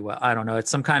very well. I don't know.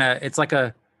 It's it's like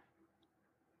a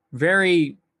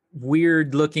very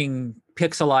weird looking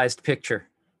pixelized picture.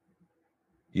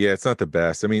 Yeah, it's not the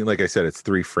best. I mean, like I said, it's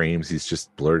 3 frames. He's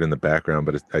just blurred in the background,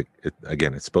 but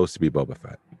again, it's supposed to be Boba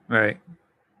Fett. Right.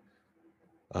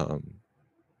 Um,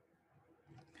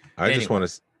 I just Anyway. want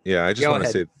to, yeah, I just Go want to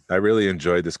ahead. say I really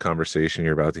enjoyed this conversation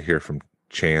you're about to hear from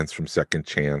Chance from Second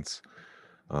Chance.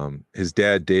 His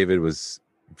dad, David, was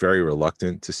very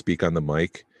reluctant to speak on the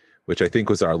mic, which I think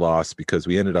was our loss because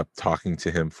we ended up talking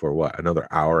to him for another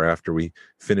hour after we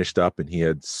finished up, and he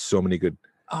had so many good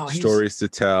stories to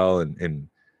tell, and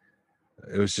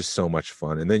it was just so much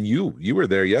fun. And then you were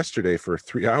there yesterday for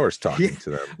 3 hours talking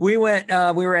to them. We went.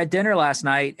 We were at dinner last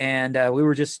night, and we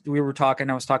were talking.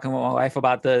 I was talking with my wife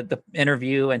about the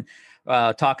interview and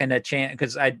talking to Chance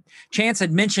because Chance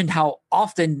had mentioned how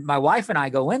often my wife and I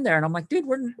go in there, and I'm like, dude,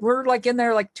 we're like in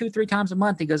there like 2-3 times a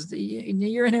month. He goes,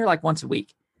 you're in here like once a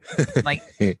week. I'm like,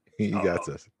 he got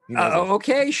us.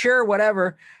 Okay, sure,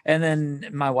 whatever. And then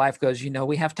my wife goes,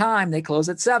 we have time. They close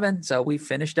at 7, so we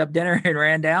finished up dinner and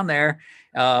ran down there.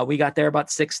 We got there about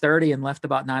 6:30 and left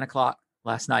about 9:00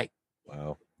 last night.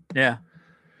 Wow. Yeah.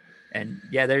 And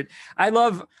yeah, I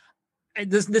love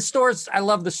the stores. I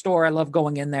love the store. I love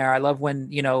going in there. I love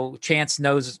when, Chance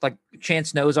knows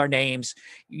our names.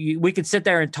 We could sit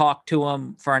there and talk to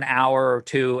him for an hour or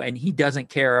two, and he doesn't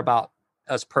care about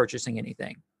us purchasing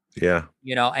anything. Yeah.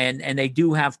 And they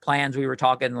do have plans. We were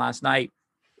talking last night.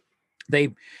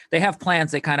 They have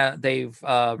plans. They've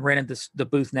rented the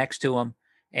booth next to them,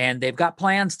 and they've got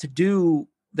plans to do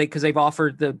because they've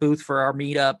offered the booth for our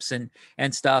meetups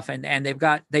and stuff. And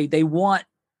they want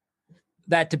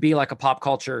that to be like a pop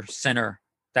culture center,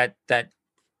 that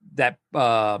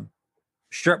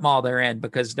strip mall they're in,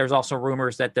 because there's also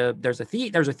rumors that there's a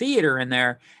theater in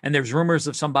there, and there's rumors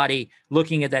of somebody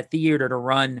looking at that theater to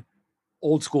run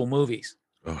old school movies.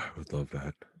 Oh, I would love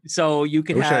that. So you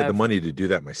could I wish I had the money to do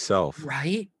that myself.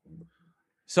 Right.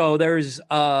 So there's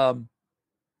Dr.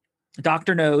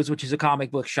 Knows, which is a comic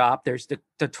book shop. There's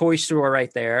the toy store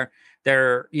right there.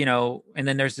 There, and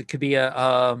then could be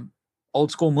a old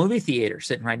school movie theater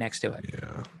sitting right next to it.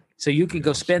 Yeah. So you could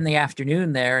go spend the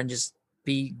afternoon there and just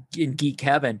be in geek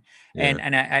heaven. Yeah.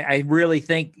 And I really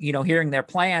think, hearing their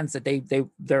plans that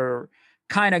they're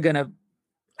kind of going to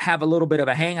have a little bit of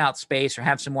a hangout space or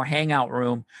have some more hangout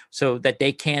room so that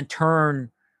they can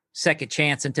turn Second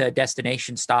Chance into a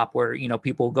destination stop where,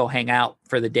 people go hang out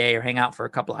for the day or hang out for a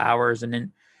couple of hours and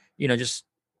then, just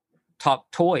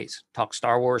talk toys, talk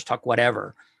Star Wars, talk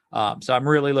whatever. So I'm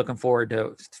really looking forward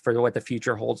for what the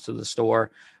future holds to the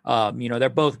store. They're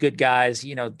both good guys.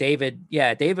 David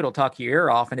will talk your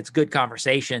ear off, and it's good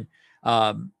conversation.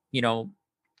 And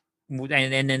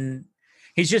then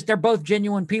they're both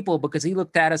genuine people, because he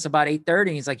looked at us about 8:30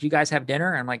 and he's like, you guys have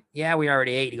dinner? And I'm like, yeah, we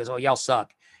already ate. He goes, oh, y'all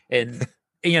suck. And,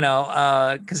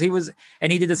 cause he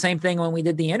did the same thing when we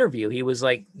did the interview. He was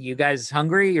like, you guys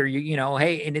hungry? Or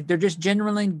hey, and they're just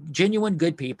genuine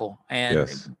good people. And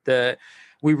yes.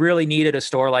 We really needed a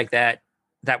store like that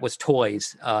was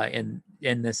toys in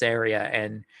this area.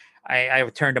 And I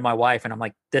turned to my wife and I'm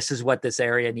like, this is what this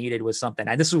area needed, was something.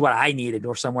 And this is what I needed,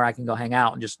 or somewhere I can go hang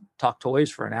out and just talk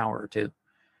toys for an hour or two.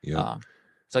 Yeah.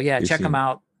 Check them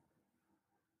out.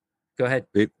 Go ahead.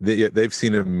 They've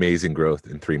seen amazing growth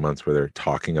in 3 months where they're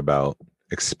talking about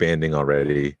expanding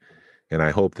already. And I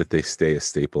hope that they stay a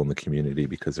staple in the community,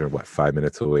 because they're 5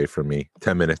 minutes away from me,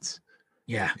 10 minutes.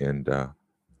 Yeah. And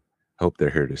hope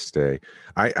they're here to stay.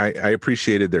 I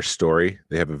appreciated their story.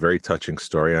 They have a very touching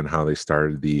story on how they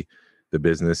started the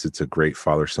business. It's a great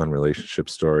father-son relationship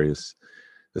story as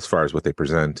far as what they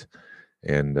present,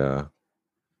 and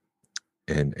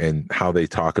how they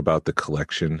talk about the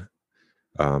collection.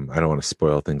 I don't want to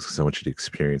spoil things because I want you to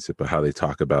experience it, but how they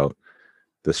talk about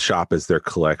the shop as their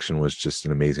collection was just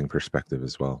an amazing perspective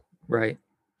as well. Right.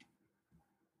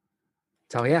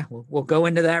 So yeah, we'll go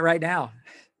into that right now.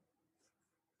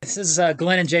 This is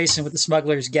Glenn and Jason with the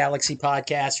Smugglers Galaxy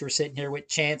podcast. We're sitting here with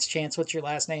Chance. Chance, what's your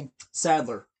last name?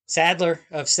 Sadler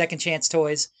of Second Chance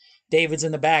Toys. David's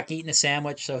in the back eating a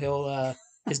sandwich, so he'll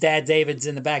his dad David's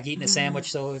in the back eating a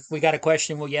sandwich. So if we got a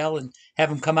question, we'll yell and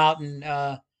have him come out and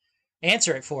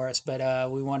answer it for us. But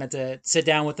we wanted to sit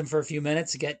down with him for a few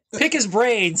minutes to pick his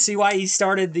brain, see why he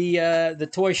started the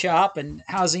toy shop, and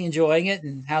how's he enjoying it,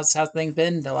 and how's things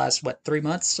been the last 3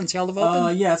 months since y'all have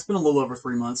opened? Yeah, it's been a little over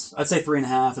 3 months. I'd say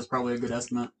 3.5 is probably a good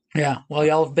estimate. Yeah, well,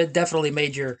 y'all have definitely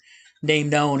made your name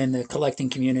known in the collecting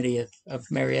community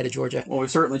of Marietta, Georgia. Well, we've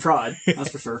certainly tried,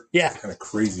 that's for sure. Yeah. Kind of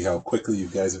crazy how quickly you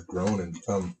guys have grown and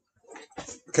become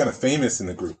kind of famous in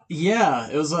the group. Yeah,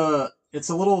 it's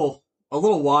a little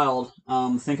wild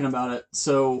thinking about it.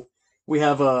 So we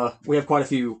have quite a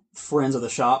few friends of the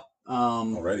shop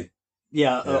already.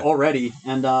 Yeah. Already,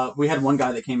 and we had one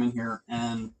guy that came in here,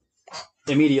 and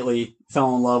immediately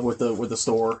fell in love with the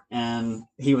store, and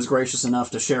he was gracious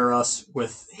enough to share us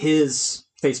with his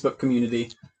Facebook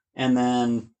community. And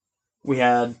then we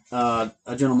had a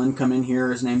gentleman come in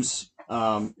here. His name's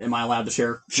am I allowed to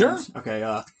share? Sure. Names?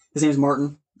 Okay. His name's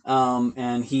Martin.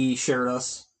 And he shared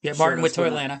us. Yeah, Martin with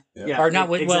Toylanta. Yeah, Or not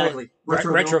with, exactly.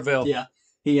 Retroville. Yeah.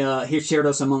 He shared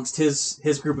us amongst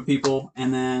his group of people,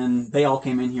 and then they all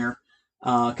came in here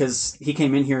because he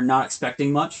came in here not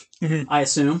expecting much, I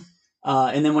assume.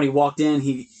 And then when he walked in,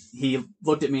 he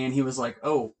looked at me and he was like,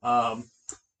 "Oh,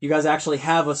 you guys actually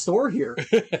have a store here?"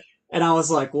 And I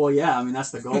was like, "Well, yeah. I mean,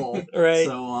 that's the goal, Right?"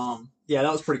 So, yeah,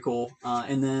 that was pretty cool.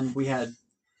 And then we had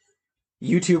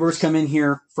YouTubers come in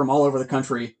here from all over the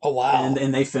country. Oh wow!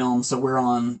 And they film, so we're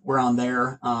on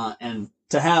there, and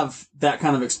to have that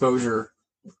kind of exposure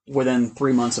within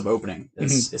 3 months of opening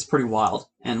it's pretty wild,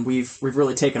 and we've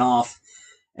really taken off,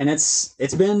 and it's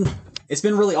been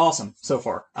really awesome so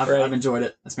far. I've enjoyed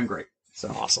it. It's been great. So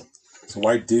awesome. So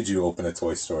why did you open a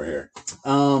toy store here?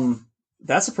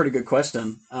 That's a pretty good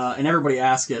question, and everybody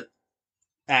asks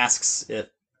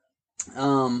it.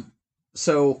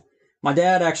 So my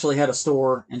dad actually had a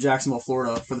store in Jacksonville,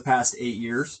 Florida for the past 8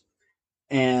 years.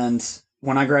 And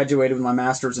when I graduated with my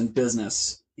master's in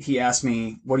business, he asked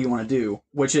me, "What do you want to do?"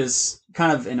 Which is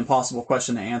kind of an impossible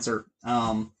question to answer.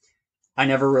 I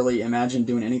never really imagined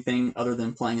doing anything other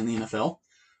than playing in the NFL,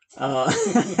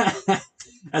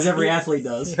 as every athlete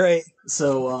does. Right.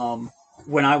 So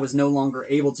when I was no longer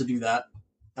able to do that,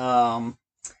 I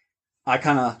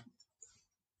kind of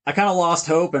lost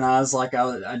hope, and I was like,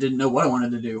 I didn't know what I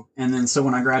wanted to do. And then so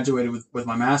when I graduated with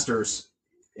my master's,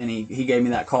 and he gave me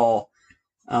that call,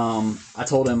 I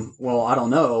told him, well, I don't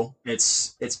know.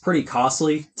 It's pretty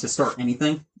costly to start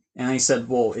anything. And he said,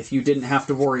 well, if you didn't have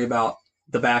to worry about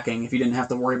the backing, if you didn't have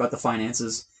to worry about the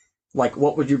finances, like,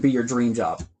 what would be your dream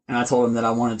job? And I told him that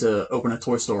I wanted to open a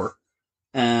toy store.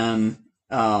 And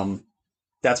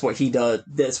that's what he did.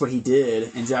 That's what he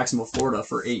did in Jacksonville, Florida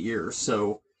for 8 years.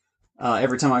 So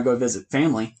every time I go visit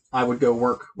family, I would go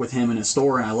work with him in his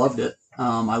store, and I loved it.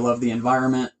 I love the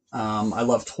environment. I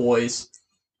love toys.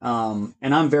 And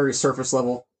I'm very surface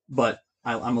level, but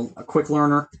I'm a quick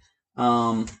learner.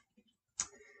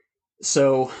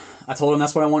 So I told him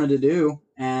that's what I wanted to do.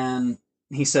 And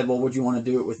he said, well, would you want to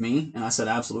do it with me? And I said,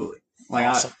 absolutely. Like,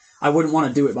 awesome. I wouldn't want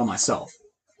to do it by myself,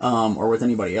 or with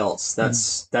anybody else.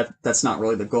 That's not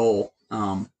really the goal.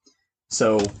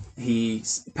 So he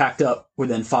packed up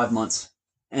within 5 months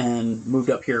and moved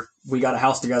up here. We got a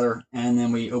house together, and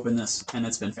then we opened this, and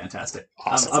it's been fantastic.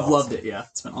 Awesome. I've loved it. Yeah,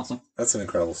 it's been awesome. That's an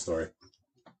incredible story.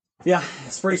 Yeah,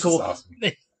 it's pretty cool. Awesome.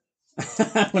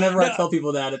 Whenever I tell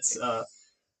people that, it's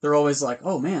they're always like,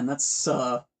 "Oh man, that's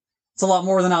it's a lot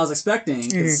more than I was expecting."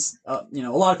 Because a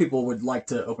lot of people would like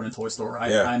to open a toy store.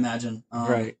 I imagine.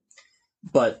 Right.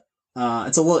 But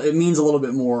it means a little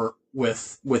bit more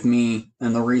with me,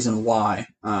 and the reason why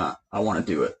I want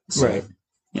to do it. So, right.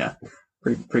 Yeah.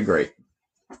 Pretty great.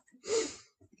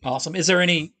 Awesome. Is there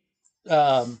any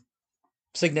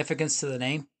significance to the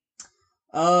name?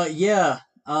 Yeah.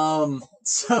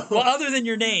 So well, other than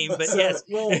your name, but yes.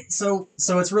 Well, so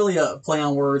it's really a play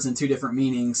on words and two different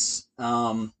meanings.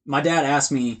 My dad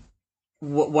asked me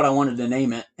what I wanted to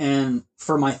name it, and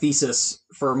for my thesis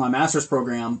for my master's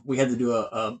program, we had to do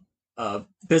a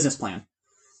business plan,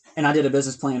 and I did a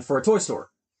business plan for a toy store.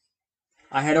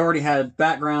 I had already had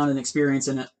background and experience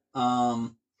in it.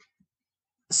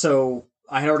 So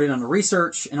I had already done the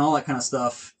research and all that kind of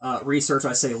stuff. Research,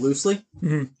 I say loosely,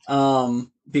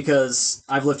 because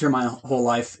I've lived here my whole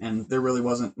life, and there really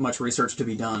wasn't much research to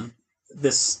be done.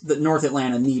 The North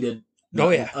Atlanta needed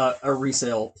a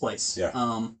resale place.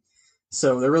 Yeah.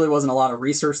 So there really wasn't a lot of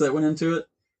research that went into it.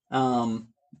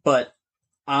 But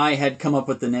I had come up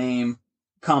with the name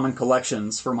Common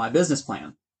Collections for my business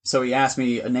plan. So he asked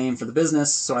me a name for the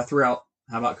business, so I threw out,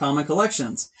 how about Common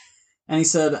Collections? And he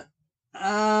said,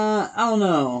 I don't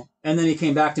know. And then he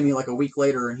came back to me like a week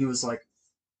later, and he was like,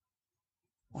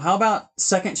 well, how about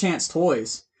Second Chance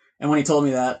Toys? And when he told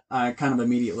me that, I kind of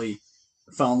immediately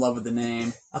fell in love with the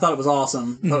name. I thought it was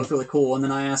awesome. I thought it was really cool. And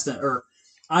then I asked him, or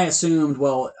I assumed,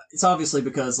 well, it's obviously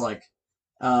because like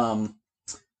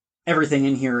everything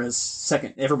in here is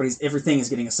second. Everything is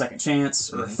getting a second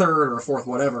chance, or a third, or a fourth,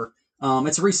 whatever.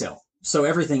 It's a resale, so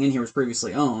everything in here was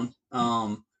previously owned.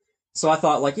 So I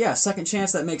thought, like, yeah, Second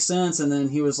Chance, that makes sense. And then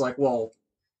he was like, well,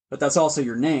 but that's also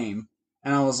your name.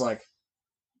 And I was like,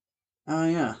 oh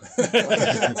yeah,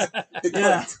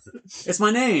 yeah, it's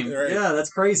my name. Right. Yeah, that's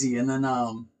crazy. And then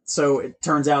so it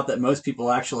turns out that most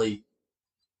people actually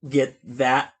get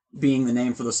that being the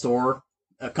name for the store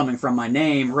coming from my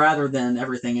name, rather than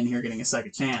everything in here getting a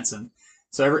second chance. And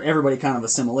So everybody kind of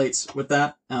assimilates with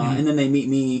that, and then they meet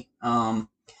me,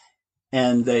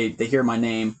 and they hear my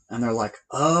name, and they're like,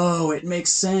 "Oh, it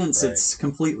makes sense. Right. It's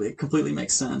completely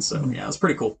makes sense." So yeah, it's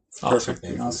pretty cool. Perfect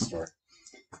name for the Awesome. store.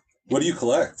 What do you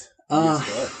collect? What do you guys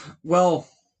collect? Well,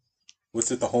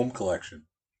 What's at the home collection?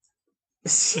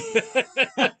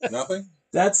 Nothing?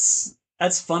 that's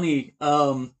funny.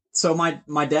 So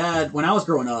my dad, when I was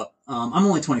growing up, I'm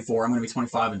only 24. I'm going to be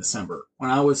 25 in December.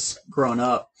 When I was growing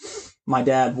up, my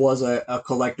dad was a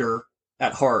collector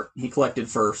at heart. He collected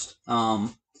first. And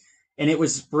it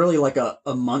was really like a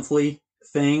monthly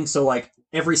thing. So like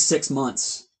every 6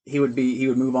 months he would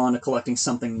move on to collecting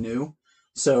something new.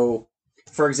 So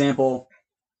for example,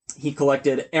 he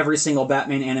collected every single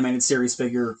Batman animated series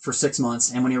figure for 6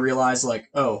 months. And when he realized like,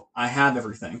 oh, I have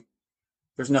everything,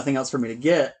 there's nothing else for me to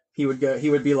get, he would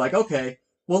be like, okay,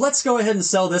 well, let's go ahead and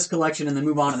sell this collection and then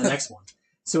move on to the next one.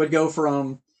 So it'd go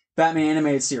from Batman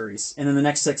animated series, and then the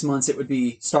next 6 months it would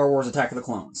be Star Wars Attack of the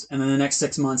Clones, and then the next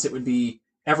 6 months it would be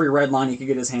every red line he could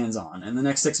get his hands on, and the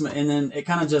next 6 months, and then it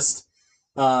kind of just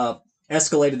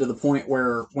escalated to the point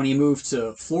where when he moved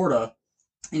to Florida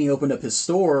and he opened up his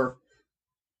store,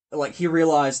 like he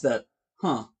realized that,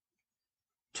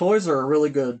 toys are a really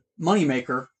good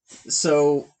moneymaker.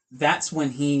 So that's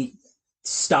when he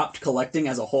stopped collecting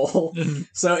as a whole.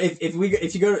 So if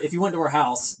you went to our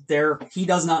house, he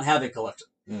does not have a collection.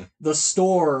 The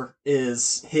store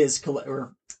is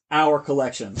our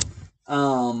collection.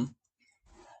 And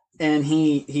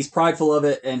he's prideful of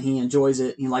it, and he enjoys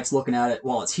it. He likes looking at it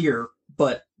while it's here.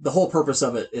 But the whole purpose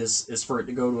of it is for it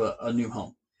to go to a new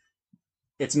home.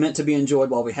 It's meant to be enjoyed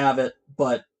while we have it,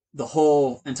 but the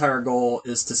whole entire goal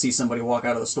is to see somebody walk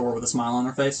out of the store with a smile on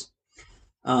their face.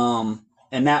 And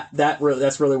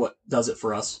that's really what does it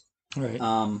for us. Right.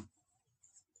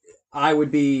 I'd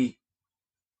be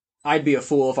a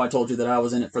fool if I told you that I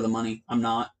was in it for the money. I'm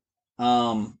not.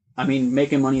 I mean,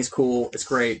 making money is cool. It's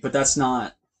great, but that's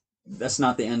not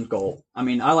the end goal. I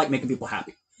mean, I like making people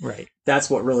happy. Right. That's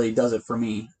what really does it for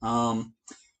me.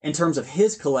 In terms of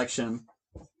his collection,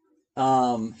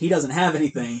 he doesn't have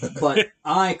anything, but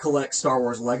I collect Star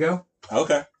Wars Lego.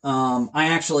 Okay. I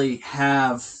actually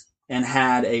have and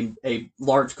had a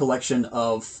large collection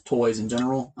of toys in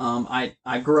general.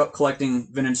 I grew up collecting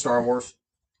vintage Star Wars.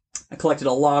 I collected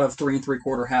a lot of 3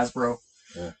 3/4 Hasbro.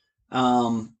 Yeah.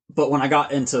 But when I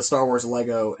got into Star Wars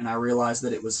Lego and I realized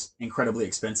that it was incredibly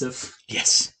expensive,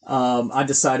 Yes. I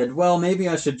decided, well, maybe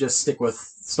I should just stick with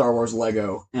Star Wars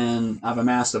Lego, and I've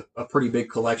amassed a pretty big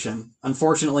collection.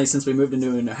 Unfortunately, since we moved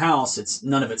into a new house,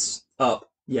 none of it's up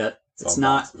yet. It's all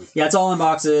not. boxes. Yeah, it's all in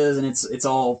boxes, and it's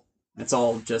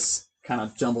all just kind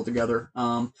of jumbled together.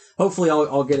 Hopefully,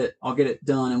 I'll get it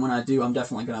done, and when I do, I'm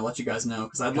definitely going to let you guys know,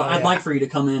 because I'd like for you to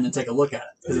come in and take a look at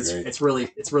it, because That'd be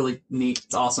it's really neat.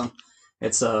 It's awesome.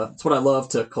 It's what I love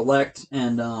to collect,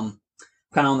 and kind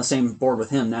of on the same board with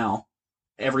him now.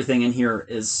 Everything in here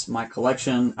is my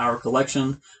collection, our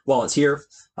collection. While it's here,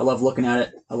 I love looking at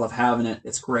it. I love having it.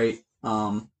 It's great.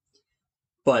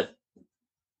 But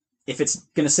if it's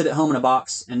going to sit at home in a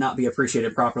box and not be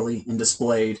appreciated properly and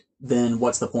displayed, then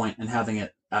what's the point in having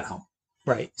it at home?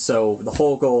 Right. So the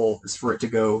whole goal is for it to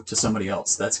go to somebody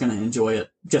else that's going to enjoy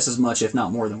it just as much, if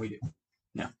not more, than we do.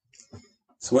 Yeah.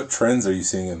 So what trends are you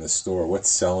seeing in the store? What's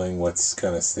selling? What's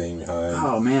kind of staying behind?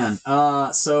 Oh, man.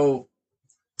 So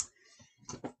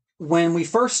when we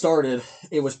first started,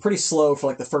 it was pretty slow for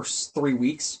like the first 3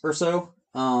 weeks or so.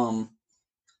 And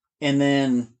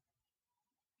then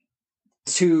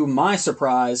to my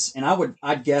surprise, and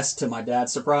I'd guess to my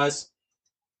dad's surprise,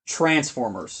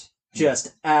 Transformers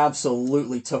just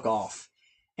absolutely took off.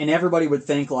 And everybody would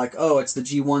think like, oh, it's the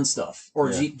G1 stuff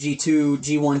or Yeah. G2,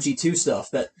 G1, G2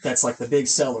 stuff that's like the big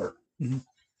seller. Mm-hmm.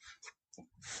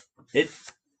 It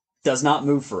does not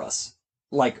move for us.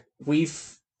 Like,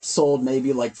 we've sold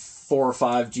maybe like 4 or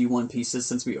 5 G1 pieces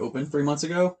since we opened 3 months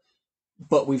ago,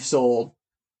 but we've sold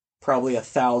probably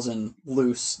 1,000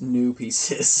 loose new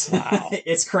pieces. Wow.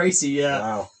 It's crazy,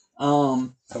 yeah. Wow.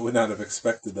 I would not have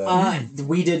expected that.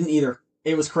 We didn't either.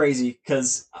 It was crazy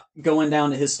because going down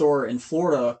to his store in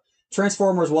Florida,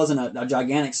 Transformers wasn't a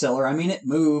gigantic seller. I mean, it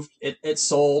moved, it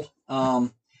sold,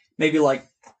 maybe like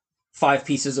 5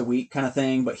 pieces a week kind of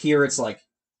thing. But here it's like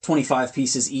 25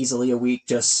 pieces easily a week,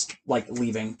 just like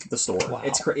leaving the store. Wow.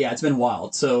 It's been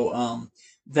wild. So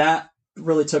that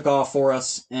really took off for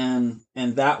us, and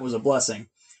that was a blessing.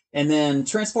 And then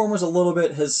Transformers a little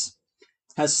bit has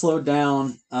slowed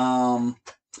down,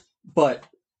 but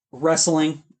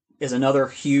wrestling is another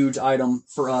huge item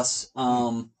for us,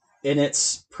 and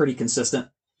it's pretty consistent.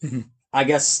 Mhm. I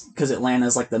guess because Atlanta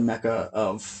is like the mecca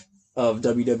of of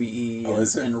WWE Oh,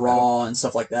 is it? and Raw and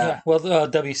stuff like Yeah. that. Well,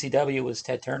 WCW was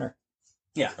Ted Turner.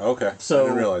 Okay. So- I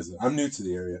didn't realize that. I'm new to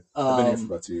the area. I've been here for Um,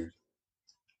 about 2 years.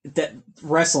 that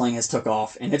wrestling has took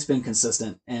off and it's been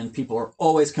consistent and people are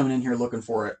always coming in here looking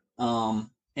for it.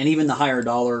 And even the higher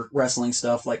dollar wrestling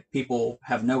stuff, like people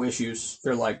have no issues.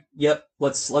 They're like, "Yep,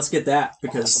 let's get that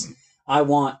because I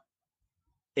want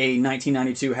a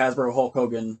 1992 Hasbro Hulk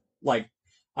Hogan. Like,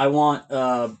 I want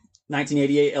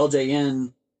 1988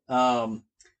 LJN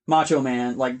Macho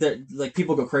Man." Like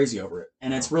people go crazy over it,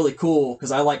 and it's really cool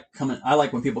because I like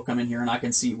when people come in here and I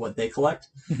can see what they collect.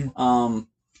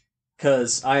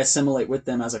 Because I assimilate with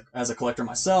them as a collector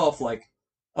myself. Like,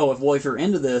 oh, if you're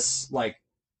into this, like,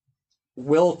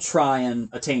 we'll try and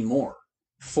attain more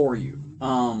for you.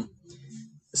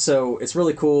 So it's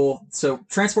really cool. So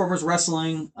Transformers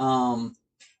Wrestling,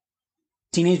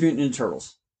 Teenage Mutant Ninja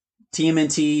Turtles,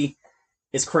 TMNT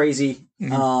is crazy.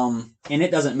 And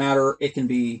it doesn't matter. It can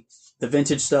be the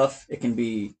vintage stuff. It can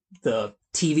be the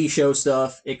TV show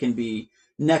stuff. It can be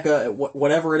NECA,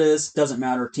 whatever it is, doesn't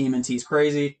matter. TMNT is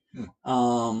crazy.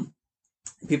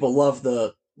 People love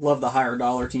the higher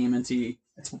dollar TMNT.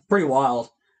 It's pretty wild.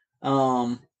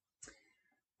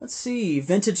 Let's see,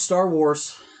 vintage Star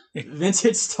Wars.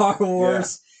 Vintage Star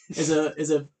Wars is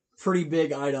a pretty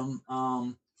big item.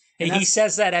 And he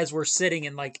says that as we're sitting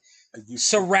in like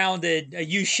surrounded a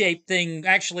U-shaped thing.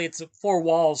 Actually, it's 4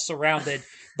 walls surrounded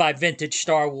by vintage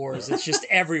Star Wars. It's just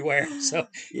everywhere. So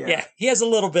yeah, he has a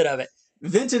little bit of it.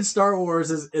 Vintage Star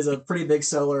Wars is a pretty big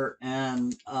seller,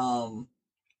 and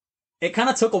it kind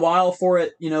of took a while for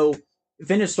it. You know,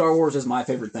 vintage Star Wars is my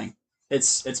favorite thing.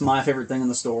 It's my favorite thing in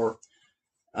the store.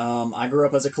 I grew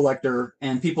up as a collector,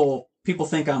 and people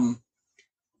think I'm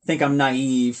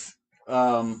naive,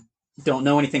 don't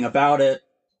know anything about it,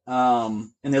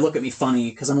 and they look at me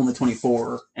funny because I'm only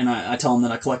 24, and I tell them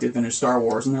that I collected vintage Star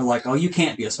Wars, and they're like, "Oh, you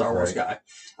can't be a Star Wars guy."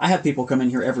 I have people come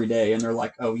in here every day, and they're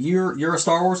like, "Oh, you're a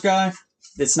Star Wars guy?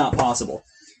 It's not possible."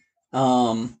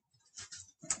 And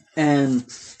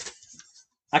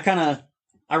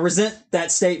I resent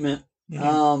that statement.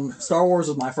 Star Wars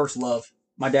was my first love.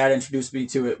 My dad introduced me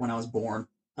to it when I was born.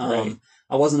 I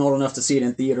wasn't old enough to see it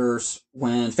in theaters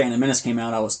when Phantom Menace came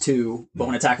out. I was 2, but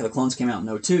when Attack of the Clones came out in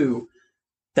 2002,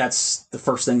 that's the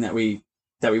first thing that we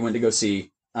went to go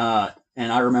see. And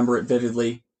I remember it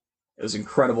vividly. It was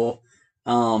incredible.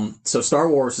 So Star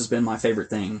Wars has been my favorite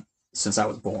thing since I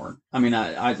was born. I mean,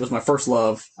 it was my first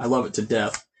love. I love it to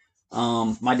death.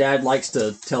 My dad likes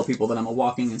to tell people that I'm a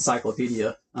walking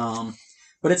encyclopedia,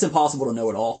 but it's impossible to know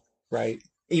it all. Right.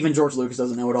 Even George Lucas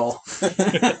doesn't know it all.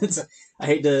 I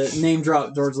hate to name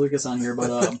drop George Lucas on here,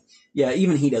 but yeah,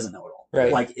 even he doesn't know it all.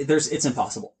 Right. Like it's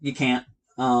impossible. You can't.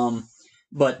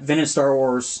 But vintage Star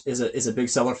Wars is a big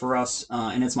seller for us,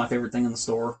 and it's my favorite thing in the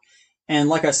store. And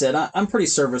like I said, I'm pretty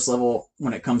service level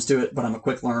when it comes to it, but I'm a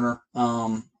quick learner.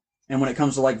 And when it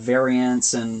comes to like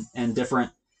variants and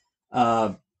different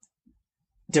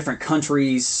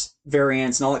countries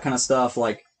variants and all that kind of stuff,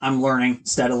 like I'm learning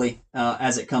steadily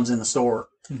as it comes in the store.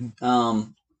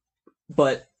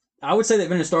 But I would say that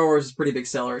vintage Star Wars is a pretty big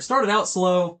seller. It started out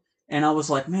slow, and I was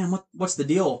like, man, what's the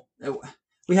deal?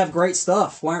 We have great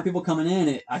stuff. Why aren't people coming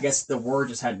in? I guess the word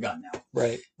just hadn't gotten out.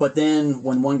 Right. But then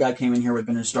when one guy came in here with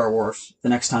vintage Star Wars, the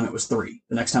next time it was 3,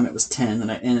 the next time it was 10,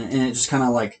 and it just kind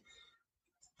of like,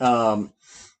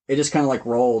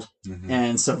 rolled.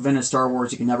 And so vintage Star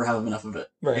Wars, you can never have enough of it.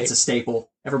 Right. It's a staple.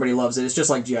 Everybody loves it. It's just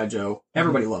like G.I. Joe.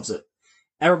 Everybody loves it.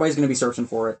 Everybody's going to be searching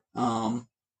for it.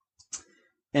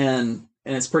 And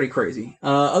it's pretty crazy.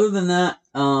 Other than that,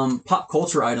 pop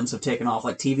culture items have taken off,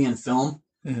 like TV and film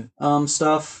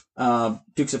stuff.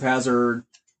 Dukes of Hazzard,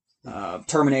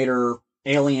 Terminator,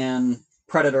 Alien,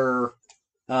 Predator,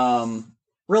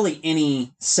 really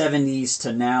any 70s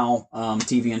to now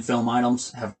TV and film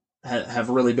items have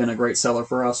really been a great seller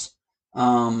for us.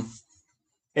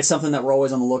 It's something that we're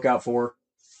always on the lookout for.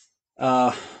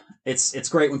 It's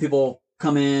great when people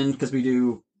come in because we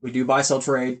do buy sell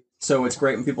trade. So it's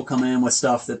great when people come in with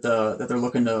stuff that they're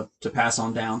looking to pass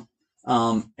on down.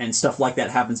 And stuff like that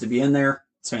happens to be in there.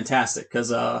 It's fantastic because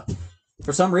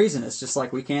for some reason it's just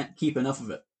like we can't keep enough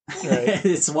of it. Right.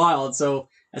 It's wild. So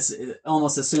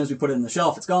almost as soon as we put it in the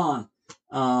shelf, it's gone.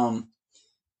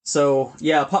 So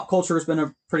yeah, pop culture has been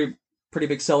a pretty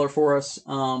big seller for us.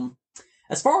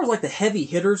 As far as like the heavy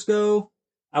hitters go,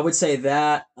 I would say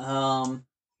that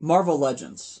Marvel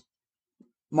Legends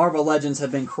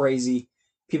have been crazy.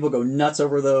 People go nuts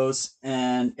over those,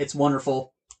 and it's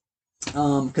wonderful.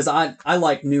 Because I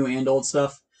like new and old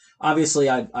stuff. Obviously,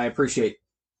 I appreciate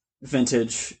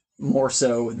vintage more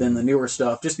so than the newer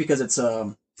stuff, just because it's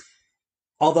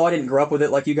although I didn't grow up with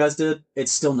it like you guys did,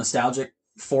 it's still nostalgic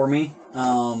for me,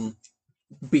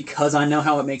 because I know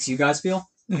how it makes you guys feel.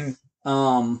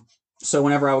 So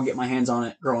whenever I would get my hands on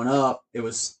it growing up, it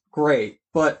was great.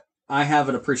 But I have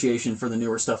an appreciation for the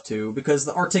newer stuff too, because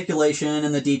the articulation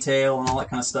and the detail and all that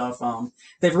kind of stuff,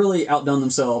 they've really outdone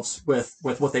themselves with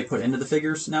what they put into the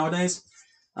figures nowadays.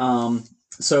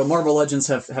 So Marvel Legends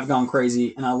have gone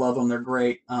crazy, and I love them. They're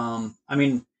great. I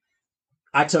mean,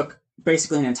 I took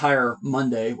basically an entire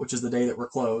Monday, which is the day that we're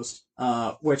closed,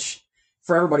 which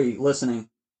for everybody listening,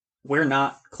 we're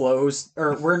not closed,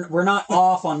 or we're not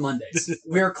off on Mondays.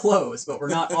 We're closed, but we're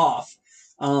not off.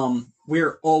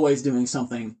 We're always doing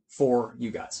something for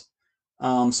you guys.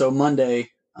 So Monday,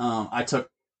 I took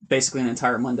basically an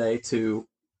entire Monday to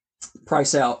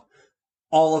price out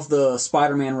all of the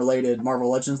Spider-Man related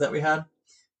Marvel Legends that we had.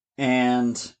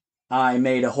 And I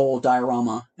made a whole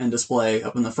diorama and display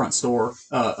up in the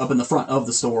front of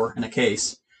the store in a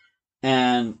case.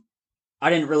 And I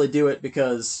didn't really do it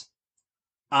because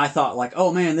I thought like,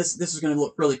 oh man, this is going to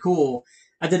look really cool.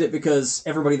 I did it because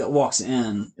everybody that walks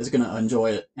in is going to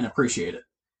enjoy it and appreciate it.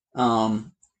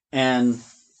 And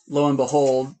lo and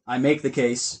behold, I make the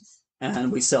case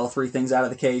and we sell 3 things out of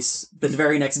the case the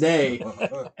very next day.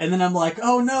 And then I'm like,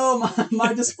 oh no,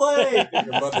 my display.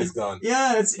 Your Monday's gone.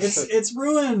 Yeah, it's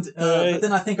ruined. But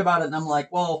then I think about it and I'm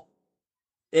like, well,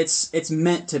 it's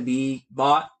meant to be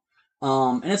bought.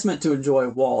 And it's meant to enjoy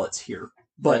while it's here.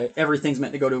 But everything's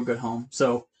meant to go to a good home.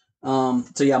 So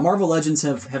yeah, Marvel Legends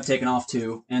have taken off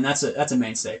too, and that's a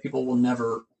mainstay. People will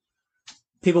never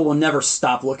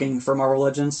stop looking for Marvel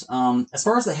Legends. As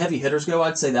far as the heavy hitters go,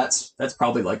 I'd say that's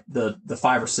probably like the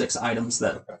 5 or 6 items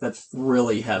that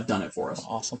really have done it for us.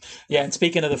 Awesome. Yeah, and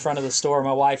speaking of the front of the store,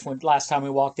 my wife, last time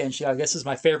we walked in, I guess is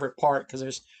my favorite part because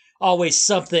there's always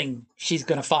something she's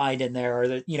going to find in there, or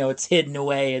that, it's hidden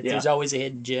away. There's always a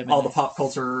hidden gem. All the pop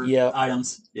culture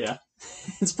items. Yeah.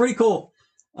 It's pretty cool.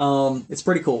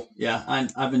 Yeah.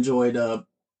 I've enjoyed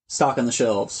stocking the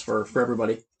shelves for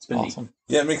everybody. It's been awesome. neat.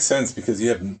 Yeah, it makes sense because you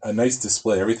have a nice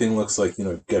display. Everything looks like,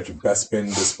 you've got your Bespin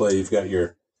display, you've got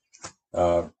your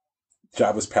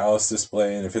Jabba's Palace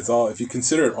display, and if you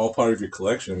consider it all part of your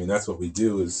collection, I mean, that's what we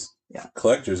do as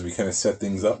collectors. We kind of set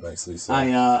things up nicely. So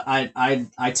I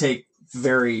take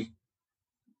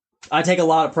a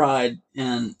lot of pride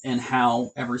in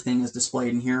how everything is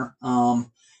displayed in here.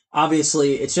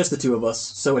 Obviously, it's just the 2 of us,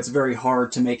 so it's very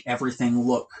hard to make everything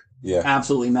look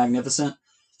absolutely magnificent.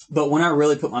 But when I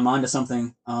really put my mind to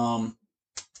something,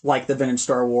 like the vintage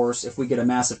Star Wars, if we get a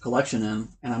massive collection in,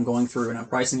 and I'm going through and I'm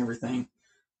pricing everything,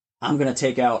 I'm going to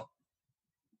take out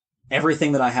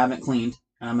everything that I haven't cleaned,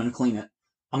 and I'm going to clean it.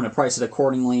 I'm going to price it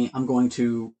accordingly. I'm going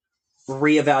to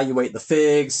reevaluate the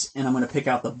figs, and I'm going to pick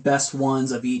out the best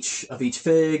ones of each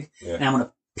fig, and I'm going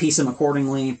to piece them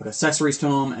accordingly, put accessories to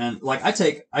them, and like I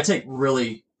take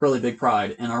really, really big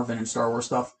pride in our vintage Star Wars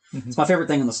stuff. Mm-hmm. It's my favorite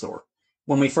thing in the store.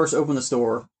 When we first opened the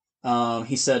store,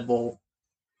 he said, well,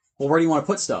 where do you want to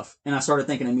put stuff? And I started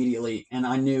thinking immediately, and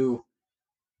I knew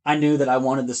that I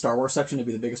wanted the Star Wars section to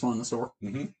be the biggest one in the store.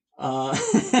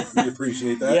 Mm-hmm. We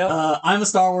appreciate that. I'm a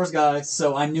Star Wars guy,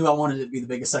 so I knew I wanted it to be the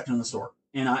biggest section in the store.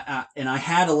 And I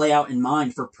had a layout in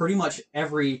mind for pretty much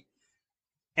every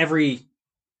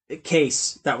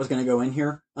case that was going to go in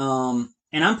here. And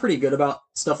I'm pretty good about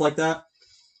stuff like that.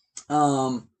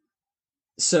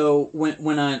 So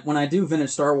when I do vintage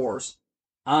Star Wars,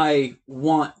 I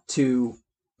want to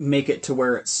make it to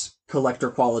where it's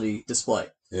collector quality display.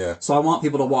 Yeah. So I want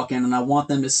people to walk in and I want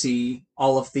them to see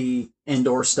all of the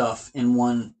indoor stuff in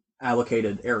one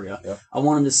allocated area. Yeah. I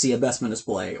want them to see a Bespin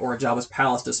display or a Jabba's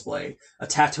Palace display, a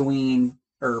Tatooine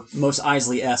or Mos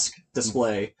Eisley-esque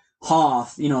display,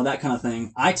 Hoth, that kind of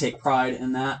thing. I take pride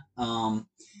in that.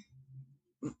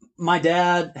 My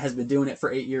dad has been doing it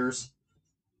for 8 years,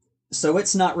 so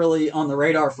it's not really on the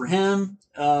radar for him.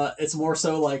 It's more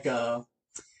so like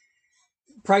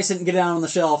price it and get it out on the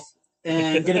shelf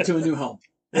and get it to a new home.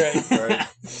 Right.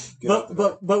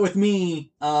 But with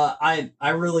me, I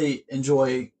really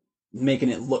enjoy making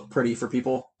it look pretty for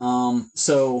people.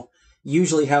 So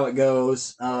usually how it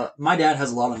goes, my dad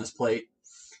has a lot on his plate,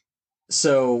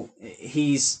 so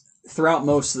he's throughout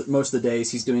most of the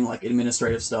days he's doing like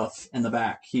administrative stuff in the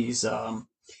back. He's got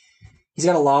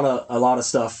a lot of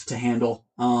stuff to handle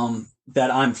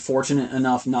that I'm fortunate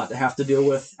enough not to have to deal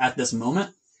with at this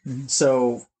moment. Mm-hmm.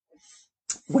 So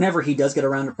whenever he does get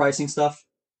around to pricing stuff,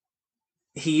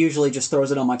 he usually just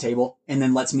throws it on my table and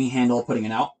then lets me handle putting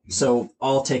it out. Mm-hmm. So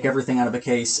I'll take everything out of a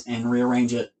case and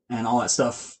rearrange it and all that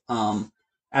stuff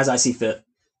as I see fit.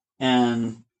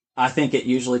 And I think it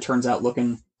usually turns out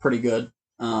looking pretty good.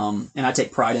 And I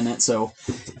take pride in it. So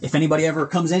if anybody ever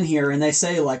comes in here and they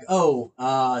say like, "Oh,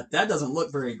 that doesn't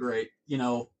look very great,"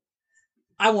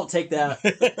 I won't take that.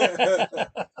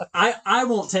 I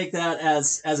won't take that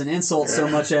as an insult so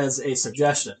much as a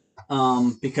suggestion.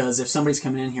 Because if somebody's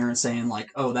coming in here and saying like,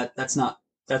 "Oh, that's not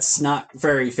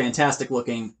very fantastic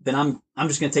looking," then I'm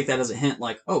just going to take that as a hint,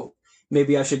 like, "Oh,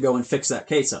 maybe I should go and fix that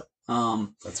case up."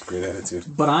 That's a great attitude.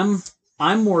 But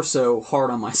I'm more so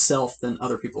hard on myself than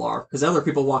other people are, because other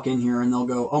people walk in here and they'll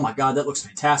go, "Oh my God, that looks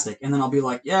fantastic," and then I'll be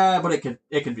like, "Yeah, but it could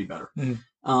be better."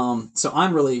 So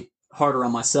I'm really harder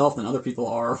on myself than other people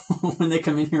are when they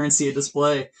come in here and see a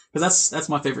display, because that's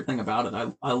my favorite thing about it.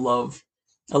 I love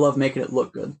making it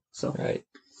look good. So Right.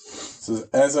 So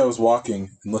as I was walking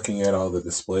and looking at all the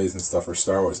displays and stuff for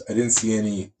Star Wars, I didn't see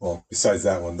any. Well, besides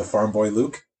that one, the Farm Boy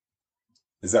Luke.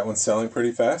 Is that one selling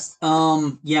pretty fast?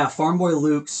 Yeah, Farm Boy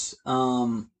Lukes.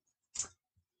 Farm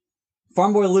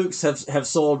Boy Lukes have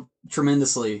sold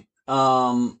tremendously.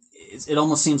 It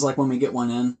almost seems like when we get one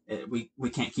in, we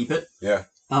can't keep it. Yeah.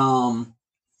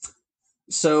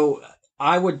 So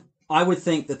I would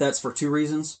think that that's for two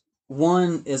reasons.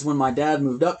 One is when my dad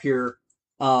moved up here,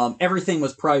 everything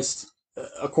was priced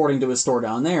according to his store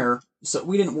down there, so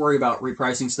we didn't worry about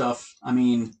repricing stuff. I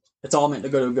mean, it's all meant to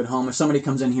go to a good home. If somebody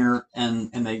comes in here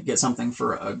and they get something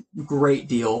for a great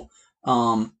deal,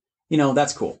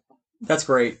 that's cool. That's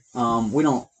great. We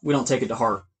don't take it to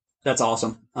heart. That's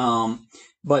awesome.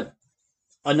 But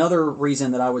another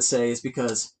reason that I would say is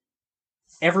because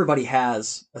everybody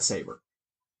has a saber.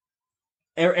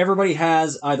 Everybody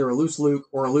has either a loose Luke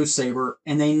or a loose saber,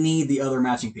 and they need the other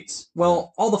matching piece.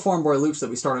 Well, all the Farm Boy Lukes that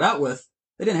we started out with,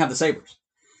 they didn't have the sabers.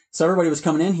 So everybody was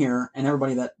coming in here, and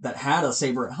everybody that had a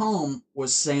saber at home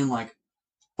was saying like,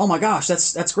 "Oh my gosh,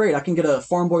 that's great! I can get a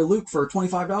Farm Boy Luke for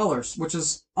 $25, which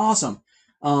is awesome.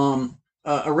 A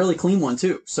really clean one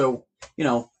too." So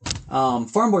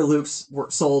Farm Boy Lukes were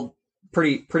sold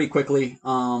pretty quickly,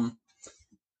 and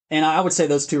I would say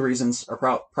those two reasons are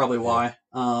probably why.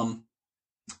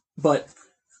 But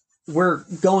we're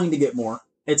going to get more.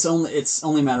 It's only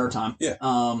a matter of time. Yeah.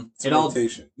 It's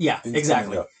rotation. Yeah, Things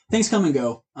exactly. Things come and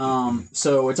go.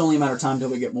 So it's only a matter of time till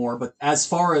we get more. But as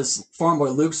far as Farm Boy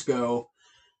Lukes go,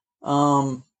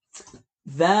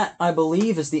 that I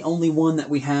believe is the only one that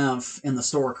we have in the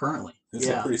store currently. It's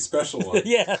a pretty special one.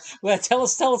 Yeah. Well, tell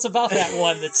us about that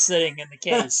one that's sitting in the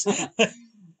case.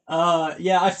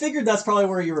 Yeah, I figured that's probably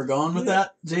where you were going with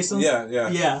that, Jason.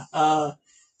 Yeah.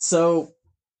 So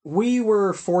we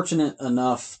were fortunate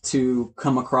enough to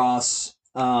come across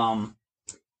an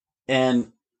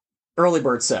early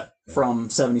bird set from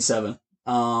 77.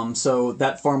 So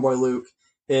that Farm Boy Luke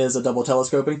is a double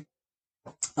telescoping.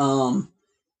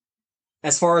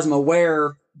 As far as I'm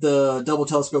aware, the double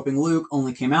telescoping Luke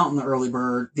only came out in the early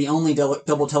bird. The only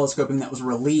double telescoping that was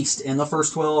released in the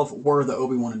first 12 were the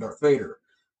Obi-Wan and Darth Vader.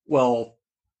 Well,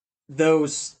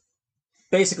 those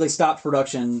basically stopped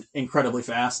production incredibly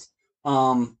fast.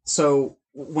 So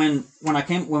when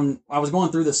I was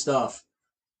going through this stuff,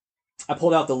 I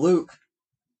pulled out the Luke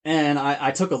and I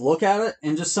took a look at it,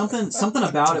 and just something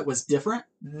about it was different.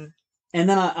 Mm-hmm. And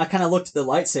then I kind of looked at the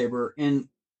lightsaber and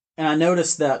I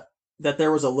noticed that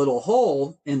there was a little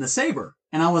hole in the saber,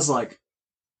 and I was like,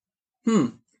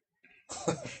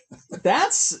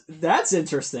 that's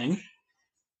interesting.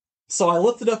 So I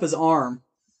lifted up his arm,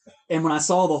 and when I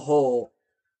saw the hole,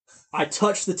 I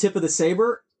touched the tip of the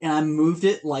saber and I moved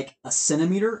it like a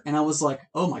centimeter, and I was like,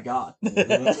 "Oh my God,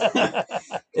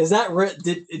 is that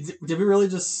did we really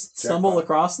just stumble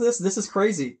across this? This is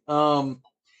crazy." And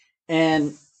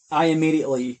I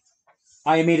immediately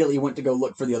went to go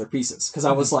look for the other pieces, because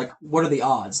I was like, "What are the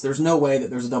odds? There's no way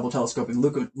that there's a double telescoping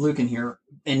Luke in here,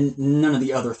 and none of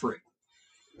the other three."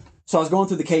 So I was going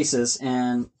through the cases,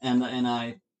 and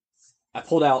I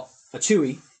pulled out a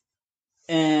Chewie,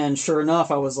 and sure enough,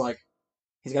 I was like,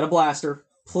 "He's got a blaster.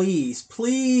 Please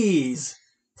be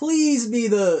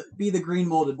the green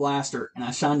molded blaster." And I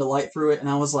shined a light through it, and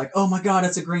I was like, "Oh my God,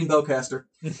 it's a green bowcaster.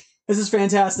 This is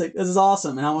fantastic. This is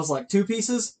awesome." And I was like, 2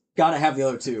 pieces? Gotta have the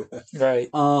other 2. Right.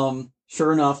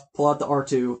 Sure enough, pull out the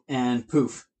R2 and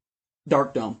poof,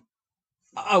 Dark Dome.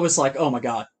 I was like, "Oh my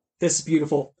God, this is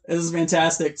beautiful. This is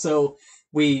fantastic." So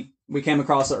we came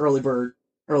across the early bird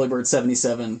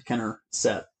 77 Kenner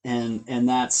set, and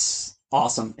that's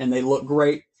awesome. And they look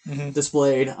great. Mm-hmm.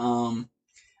 Displayed.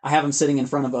 I have them sitting in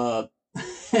front of an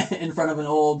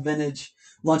old vintage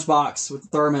lunchbox with a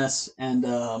thermos and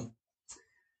an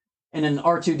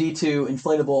R2D2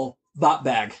 inflatable bot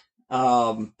bag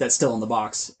that's still in the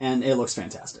box, and it looks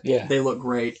fantastic. Yeah, they look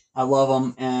great. I love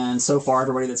them, and so far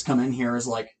everybody that's come in here is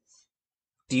like,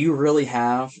 "Do you really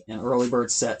have an early bird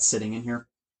set sitting in here?"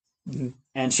 Mhm.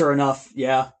 And sure enough,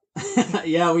 yeah,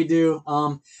 yeah, we do.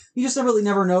 You just really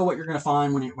never know what you're going to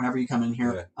find whenever you come in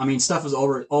here. Yeah. I mean, stuff is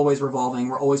always revolving.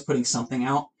 We're always putting something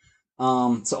out.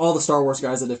 So all the Star Wars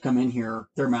guys that have come in here,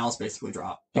 their mouths basically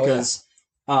drop Oh, yeah. because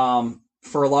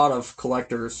for a lot of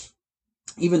collectors,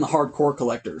 even the hardcore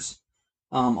collectors,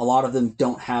 a lot of them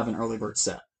don't have an early bird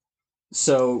set.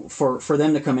 So for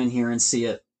them to come in here and see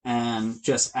it and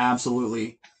just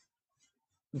absolutely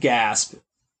gasp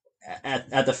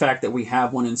at the fact that we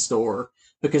have one in store,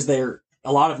 because a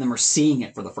lot of them are seeing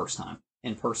it for the first time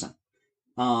in person.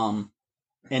 And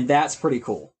that's pretty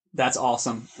cool. That's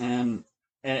awesome. And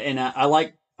I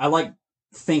like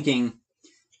thinking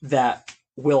that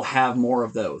we'll have more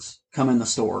of those come in the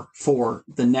store for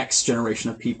the next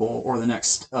generation of people, or the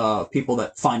next people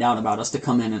that find out about us to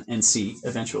come in and see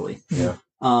eventually. Yeah.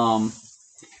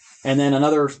 And then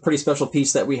another pretty special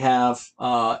piece that we have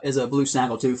is a blue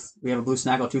snaggletooth. We have a blue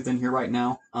snaggletooth in here right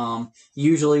now.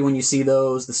 Usually when you see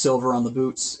those, the silver on the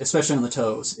boots, especially on the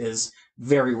toes, is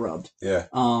very rubbed. Yeah.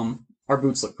 Our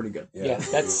boots look pretty good. Yeah,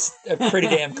 that's a pretty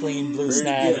damn clean blue Very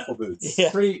snag. beautiful boots. Yeah.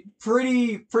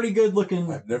 Pretty good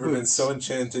looking. I've never been boots. so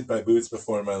enchanted by boots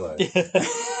before in my life.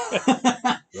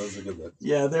 Those are good looks.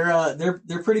 Yeah,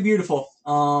 they're pretty beautiful.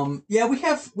 Yeah, we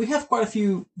have quite a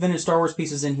few vintage Star Wars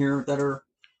pieces in here that are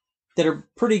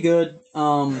pretty good.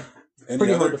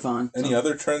 Pretty hard to find. Any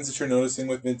other trends that you're noticing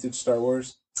with vintage Star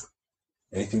Wars?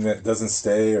 Anything that doesn't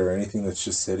stay, or anything that's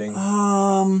just sitting?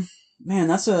 Man,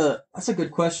 that's a good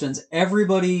question.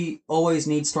 Everybody always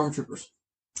needs stormtroopers.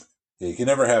 Yeah, you can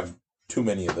never have too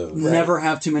many of those. Never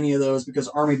have too many of those, because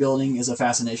army building is a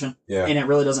fascination. Yeah. And it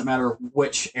really doesn't matter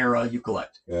which era you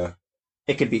collect. Yeah.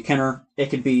 It could be Kenner.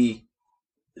 It could be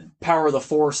Power of the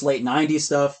Force, late 90s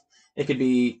stuff. It could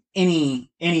be any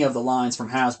of the lines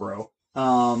from Hasbro.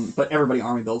 But everybody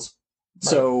army builds.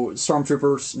 So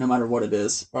stormtroopers, no matter what it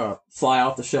is, fly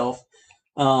off the shelf.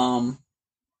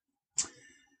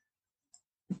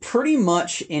 Pretty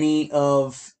much any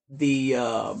of the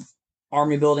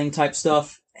army building type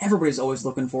stuff, everybody's always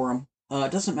looking for them.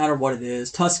 It doesn't matter what it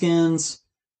is. Tuskens,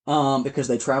 because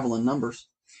they travel in numbers.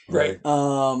 Right.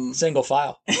 Single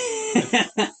file.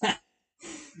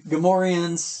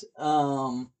 Gamorreans.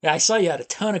 Yeah, I saw you had a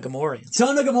ton of Gamorreans.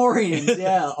 Ton of Gamorreans.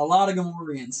 Yeah, a lot of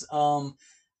Gamorreans.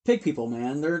 Pig people,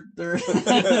 man. They're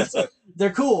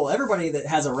they're cool. Everybody that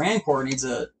has a Rancor needs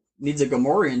a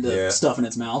Gamorrean to stuff in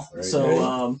its mouth. Right.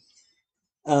 So,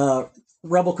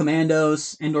 Rebel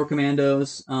Commandos, Endor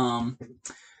Commandos,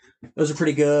 those are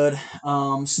pretty good.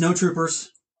 Snowtroopers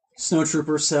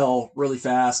sell really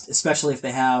fast, especially if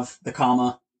they have the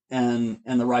comma and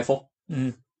the rifle.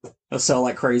 Mhm. They'll sell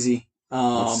like crazy.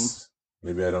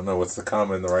 Maybe I don't know. What's the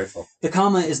comma in the rifle? The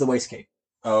comma is the waist cape.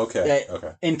 Oh, okay. Yeah.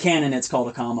 Okay. In canon, it's called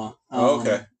a comma.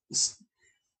 Okay.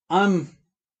 I'm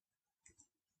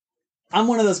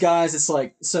one of those guys. It's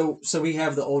like, so we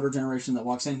have the older generation that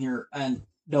walks in here, and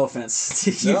no offense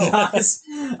to you guys,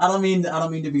 I don't mean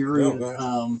to be rude. No,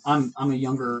 go ahead. I'm a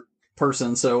younger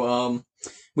person, so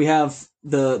we have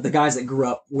the guys that grew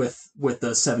up with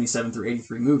the 77 through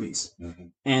 83 movies, Mm-hmm.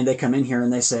 and they come in here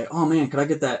and they say, "Oh man, could I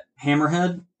get that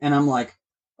Hammerhead?" And I'm like,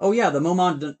 "Oh yeah, the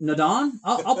Momon Nadon.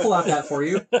 I'll pull out that for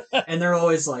you." And they're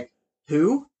always like,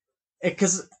 "Who?"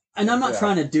 Because I'm not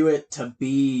trying to do it to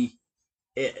be.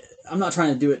 I'm not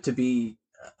trying to do it to be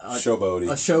Showboaty.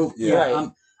 a show. Yeah. Yeah,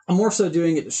 I'm more so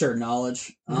doing it to share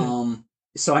knowledge. Mhm.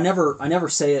 So I never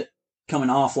say it coming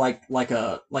off like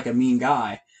a mean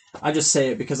guy. I just say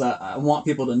it because I want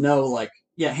people to know, like,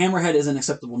 yeah, Hammerhead is an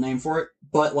acceptable name for it,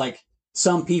 but like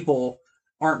some people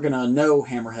aren't gonna know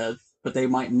Hammerhead, but they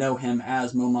might know him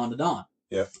as Momon Dadon.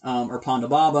 Yeah. Or Ponda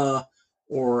Baba,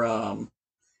 or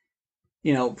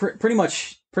pretty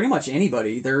much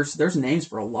anybody. There's names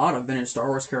for a lot of vintage Star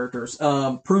Wars characters.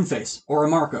 Pruneface or a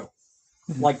Marco.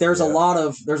 Like there's a lot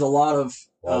of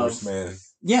Walrus Man.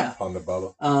 Yeah. Ponda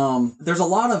Baba. There's a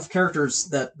lot of characters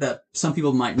that some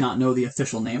people might not know the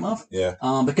official name of. Yeah.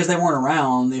 Because they weren't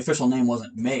around. The official name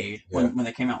wasn't made Yeah. when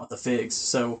they came out with the figs.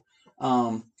 So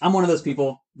I'm one of those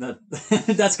people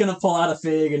that's gonna pull out a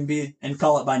fig and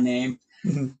call it by name.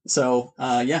 Mhm. So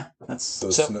that's So,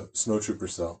 So- Snowtrooper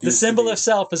cell. The symbol of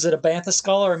self, is it a Bantha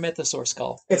skull or a Mythosaur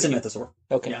skull? it's a mythosaur.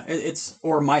 Okay. Yeah, it's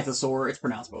or mythosaur. It's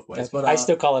pronounced both ways, Okay. but I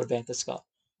still call it a Bantha skull.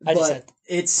 I just but had,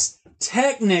 it's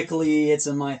technically it's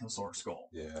a mythosaur skull.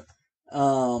 Yeah.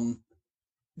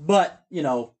 But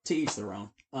to each their own.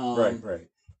 Right.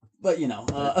 But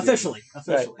officially.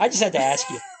 right. I just had to ask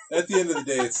you. At the end of the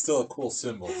day, it's still a cool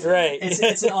symbol. Right.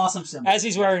 It's an awesome symbol. As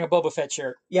he's wearing a Boba Fett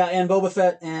shirt. Yeah, and Boba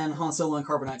Fett and Han Solo and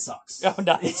Carbonite socks. Oh,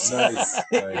 nice. Nice.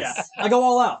 Yeah, I go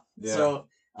all out. Yeah. So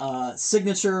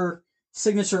signature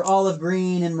signature olive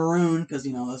green and maroon because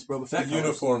that's Boba The Fett colors.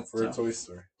 uniform for a So- toy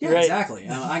store. Yeah, Right. exactly.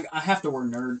 I have to wear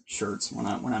nerd shirts when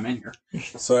I'm in here.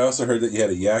 So I also heard that you had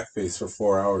a yak face for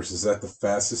 4 hours. Is that the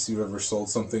fastest you've ever sold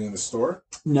something in the store?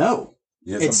 No,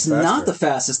 You had it's something not the faster.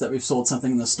 fastest that we've sold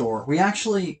something in the store. We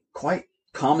actually quite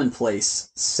commonplace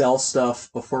sell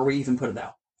stuff before we even put it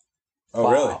out. Oh,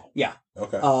 really? Yeah.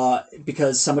 Okay.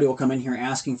 Because somebody will come in here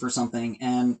asking for something,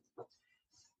 and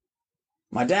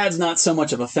my dad's not so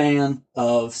much of a fan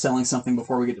of selling something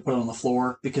before we get to put it on the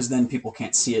floor because then people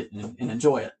can't see it and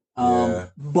enjoy it. Yeah.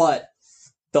 But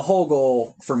the whole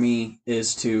goal for me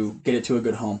is to get it to a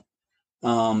good home.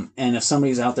 And if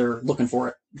somebody's out there looking for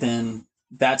it, then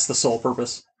that's the sole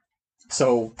purpose.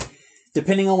 So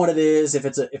depending on what it is, if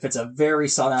it's a very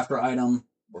sought after item,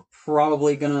 we're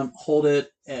probably gonna hold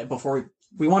it before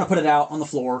we want to put it out on the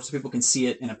floor so people can see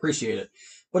it and appreciate it.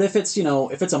 But if it's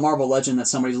a Marvel Legend that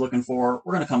somebody's looking for,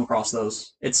 we're gonna come across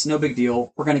those. It's no big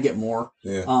deal. We're gonna get more.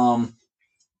 Yeah.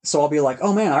 So I'll be like,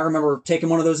 oh man, I remember taking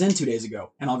one of those in 2 days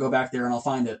ago, and I'll go back there and I'll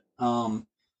find it.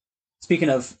 Speaking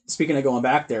of going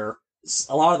back there,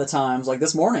 a lot of the times, like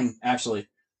this morning actually,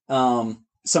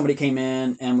 somebody came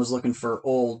in and was looking for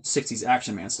old 60s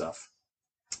Action Man stuff.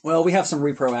 Well, we have some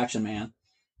Repro Action Man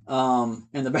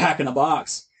in the back in a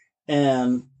box.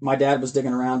 And my dad was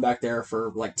digging around back there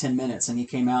for like 10 minutes, and he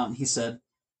came out and he said,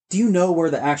 do you know where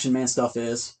the Action Man stuff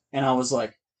is? And I was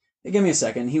like, hey, give me a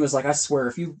second. He was like, I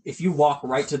swear, if you walk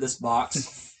right to this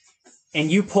box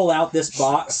and you pull out this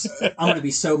box, I'm going to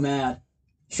be so mad.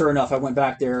 Sure enough, I went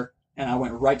back there and I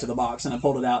went right to the box and I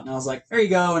pulled it out and I was like, there you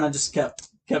go. And I just kept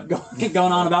going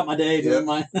on about my day, doing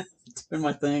my doing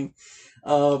my thing.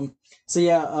 The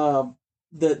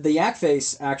Yak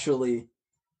Face actually.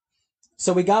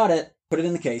 So we got it, put it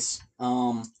in the case.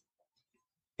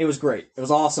 It was great. It was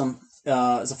awesome.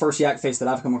 It's the first Yak Face that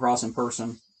I've come across in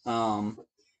person. It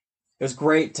was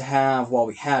great to have while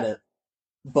we had it,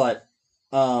 but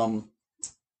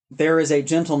there is a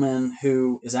gentleman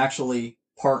who is actually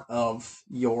part of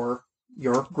your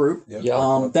group. Yep.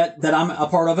 Yeah. That I'm a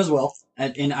part of as well,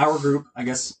 in our group, I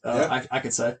guess Yeah. I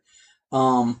could say.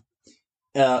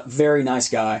 Very nice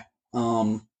guy.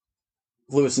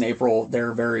 Lewis and April,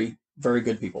 they're very, very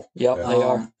good people. Yep, Yeah. they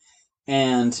are.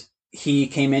 And he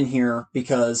came in here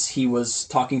because he was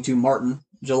talking to Martin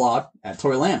Gillard at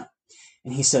Toylanta.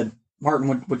 And he said,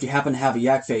 Martin, would you happen to have a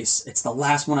Yak Face? It's the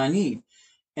last one I need.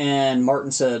 And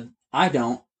Martin said, I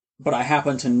don't, but I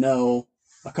happen to know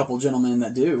a couple gentlemen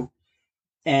that do.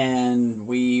 And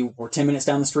we were 10 minutes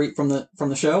down the street from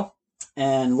the show.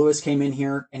 And Lewis came in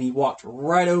here and he walked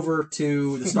right over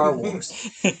to the Star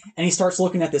Wars. And he starts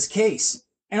looking at this case.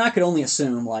 And I could only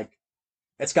assume, like,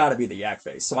 it's got to be the Yak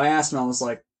Face. So I asked him, I was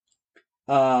like,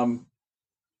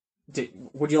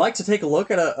 would you like to take a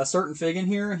look at a certain fig in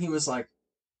here? And he was like,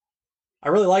 I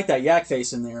really like that Yak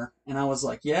Face in there. And I was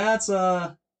like, yeah, it's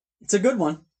a good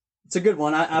one. It's a good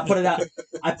one. I put it out.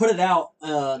 I put it out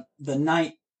the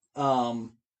night.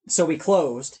 So we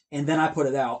closed, and then I put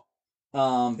it out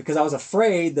because I was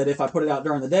afraid that if I put it out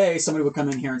during the day, somebody would come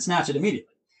in here and snatch it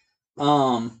immediately.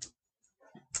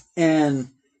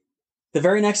 And the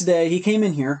very next day, he came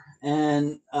in here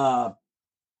and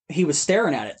he was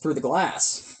staring at it through the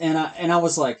glass, and I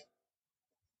was like,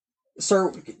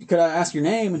 sir, could I ask your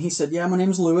name? And he said, yeah, my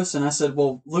name's Lewis. And I said,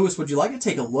 well, Lewis, would you like to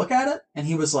take a look at it? And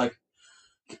he was like,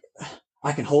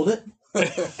 I can hold it.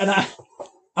 And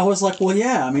I was like, well,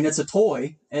 yeah, I mean, it's a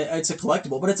toy. It's a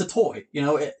collectible, but it's a toy. You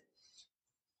know,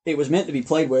 it was meant to be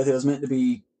played with. It was meant to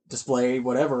be displayed,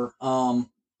 whatever.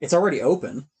 It's already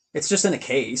open. It's just in a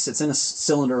case. It's in a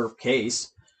cylinder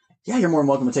case. Yeah, you're more than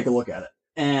welcome to take a look at it.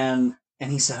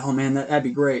 And he said, oh, man, that'd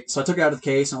be great. So I took it out of the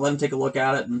case and I let him take a look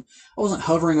at it. And I wasn't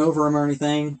hovering over him or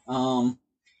anything. I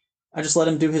just let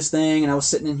him do his thing. And I was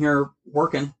sitting in here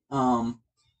working.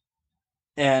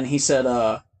 And he said,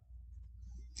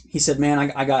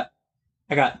 man, I got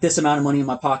this amount of money in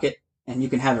my pocket and you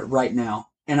can have it right now.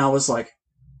 And I was like,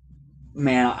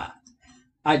 man,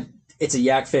 it's a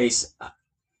Yak Face.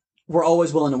 We're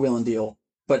always willing to wheel and deal,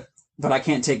 but I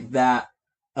can't take that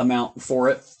amount for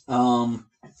it.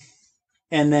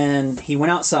 And then he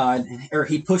went outside, or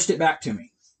he pushed it back to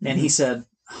me, and he said,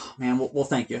 oh, man, well,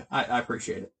 thank you. I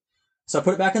appreciate it. So I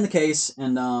put it back in the case,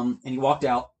 and he walked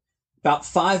out. About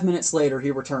 5 minutes later,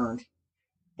 he returned,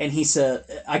 and he said,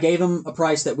 I gave him a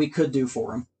price that we could do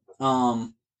for him.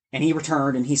 And he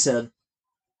returned, and he said,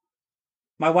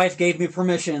 my wife gave me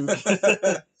permission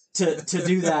to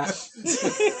do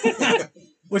that.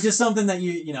 Which is something that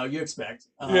you expect.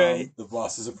 Right. The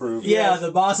boss's approval. Yeah,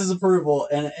 the boss's approval,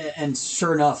 and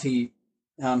sure enough, he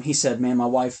said, "Man, my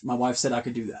wife said I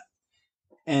could do that."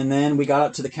 And then we got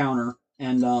up to the counter,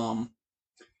 and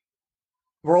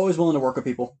we're always willing to work with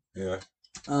people. Yeah.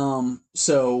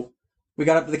 So we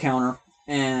got up to the counter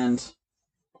and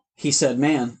he said,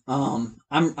 "Man,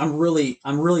 I'm really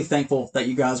thankful that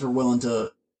you guys were willing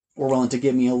to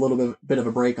give me a little bit of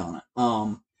a break on it.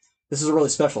 This is a really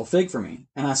special fig for me."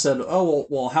 And I said, "Oh,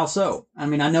 well, how so?" I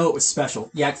mean, I know it was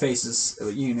special. Yak Face is,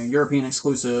 European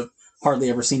exclusive, hardly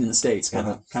ever seen in the States kind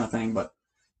of thing. But,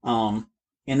 and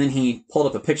then he pulled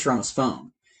up a picture on his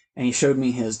phone and he showed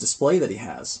me his display that he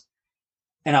has.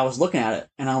 And I was looking at it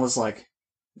and I was like,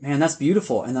 "Man, that's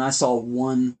beautiful." And then I saw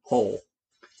one hole.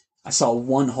 I saw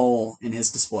one hole in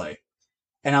his display.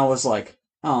 And I was like,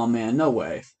 "Oh man, no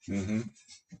way." Mm-hmm.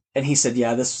 And he said,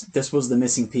 "Yeah, this was the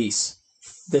missing piece.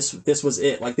 This was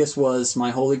it. Like, this was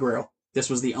my holy grail. This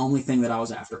was the only thing that I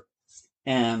was after."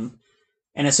 And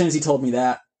as soon as he told me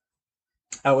that,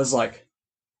 I was like,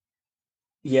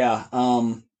 "Yeah,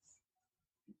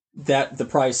 that the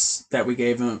price that we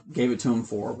gave it to him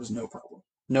for was no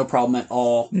problem at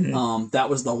all." Mm-hmm. That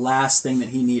was the last thing that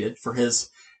he needed for his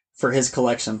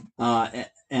collection.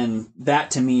 And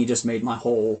that to me just made my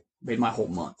whole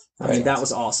month. I mean, that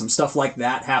was awesome. Stuff like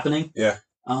that happening. Yeah.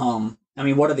 I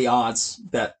mean, what are the odds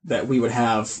that we would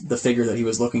have the figure that he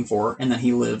was looking for and that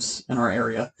he lives in our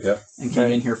area and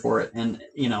came in here for it? And,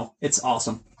 it's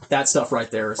awesome. That stuff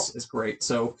right there is great.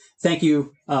 So thank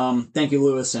you. Thank you,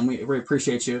 Lewis. And we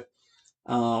appreciate you.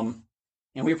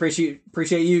 And we appreciate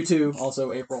you too,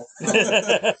 also, April.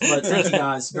 But thank you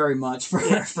guys very much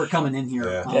for coming in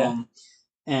here. Yeah.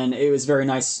 And it was very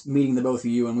nice meeting the both of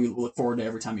you, and we look forward to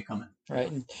every time you come in.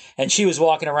 Right. And she was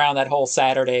walking around that whole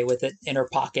Saturday with it in her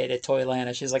pocket at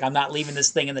Toylanta. She's like, "I'm not leaving this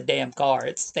thing in the damn car.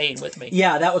 It's staying with me."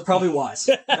 Yeah, that was probably wise.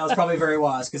 That was probably very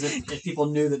wise, because if people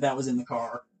knew that was in the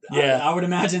car, I would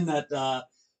imagine that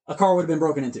a car would have been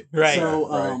broken into. Right.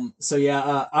 So,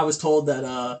 I was told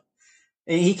that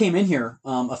he came in here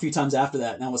a few times after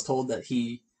that, and I was told that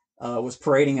he was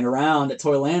parading it around at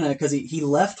Toylanta because he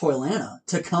left Toylanta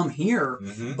to come here,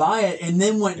 buy it, and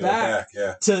then went back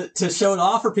to show it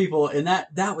off for people. And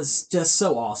that was just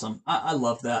so awesome. I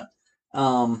loved that.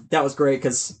 That was great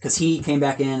because he came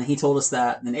back in and he told us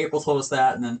that, and then April told us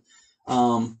that, and then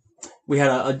we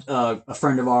had a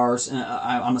friend of ours, and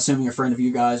I'm assuming a friend of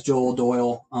you guys, Joel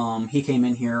Doyle. He came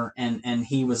in here and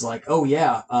he was like, "Oh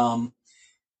yeah,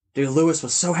 dude, Lewis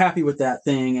was so happy with that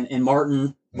thing," and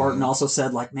Martin also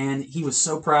said, like, man, he was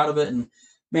so proud of it. And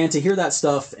man, to hear that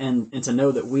stuff and to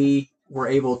know that we were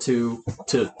able to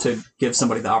give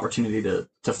somebody the opportunity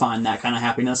to find that kind of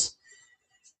happiness,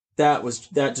 that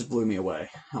just blew me away.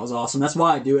 That was awesome. That's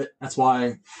why I do it. That's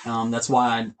why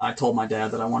I told my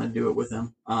dad that I wanted to do it with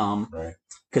him. Right.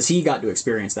 Cause he got to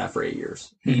experience that for 8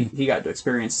 years. He got to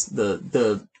experience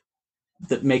the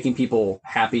making people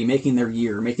happy, making their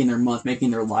year, making their month,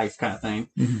 making their life kind of thing.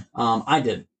 I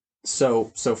did.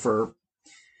 So for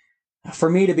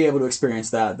me to be able to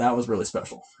experience that was really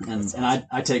special. And awesome. And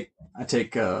I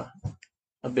take a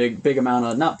big amount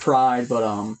of, not pride, but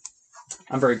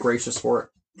I'm very gracious for it.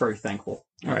 Very thankful.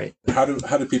 All right. How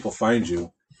do people find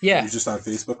you? Yeah. You're just on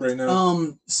Facebook right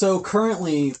now? So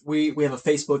currently we have a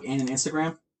Facebook and an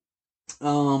Instagram.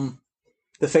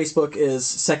 The Facebook is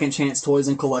Second Chance Toys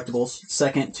and Collectibles.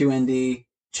 Second, 2ND,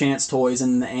 Chance Toys,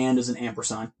 and the and is an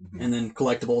ampersand. And then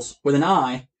Collectibles with an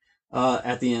I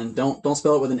at the end. Don't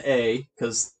spell it with an A,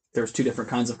 because there's two different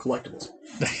kinds of collectibles.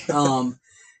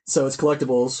 So it's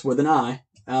Collectibles with an I.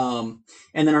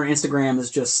 And then our Instagram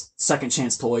is just Second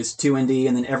Chance Toys, 2ND,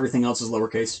 and then everything else is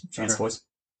lowercase, Chance Toys.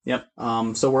 Yep.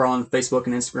 So we're on Facebook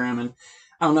and Instagram, and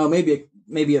I don't know,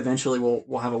 maybe eventually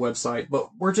we'll have a website,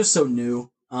 but we're just so new.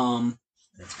 To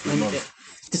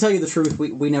tell you the truth,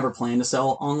 we never plan to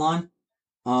sell online,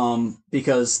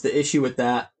 because the issue with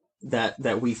that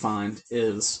we find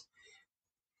is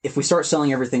if we start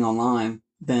selling everything online,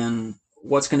 then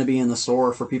what's going to be in the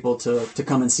store for people to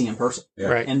come and see in person? Yeah.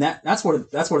 Right. And that's what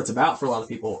it's about for a lot of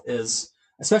people, is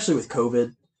especially with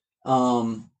COVID.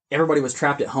 Everybody was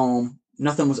trapped at home.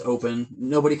 Nothing was open.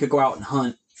 Nobody could go out and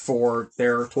hunt for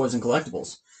their toys and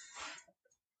collectibles.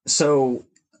 So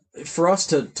for us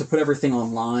to put everything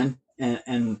online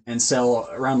and sell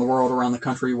around the world, around the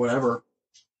country, whatever,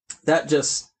 that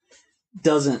just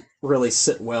doesn't really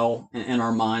sit well in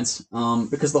our minds,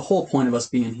 because the whole point of us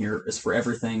being here is for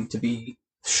everything to be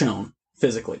shown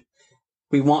physically.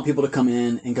 We want people to come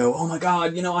in and go, "Oh my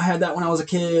God, I had that when I was a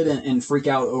kid," and freak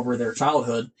out over their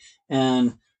childhood.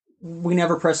 And we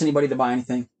never press anybody to buy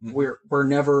anything. We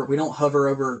don't hover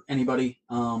over anybody.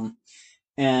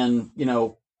 And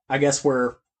I guess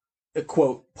we're a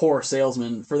quote poor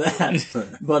salesman for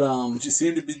that. But you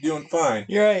seem to be doing fine.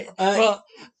 You're right. Well,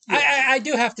 I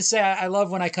do have to say, I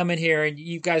love when I come in here and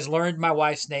you guys learned my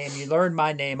wife's name. You learned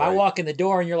my name. I Right. walk in the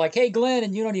door and you're like, "Hey, Glenn,"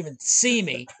 and you don't even see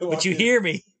me, but you hear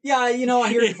me. Yeah, I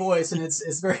hear your voice, and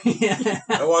it's very.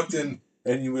 I walked in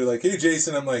and you were like, "Hey,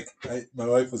 Jason." I'm like, my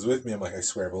wife was with me. I'm like, I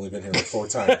swear I've only been here like 4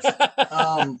 times.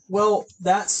 Well,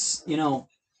 that's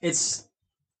it's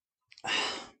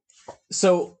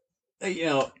so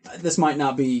this might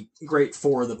not be great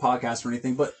for the podcast or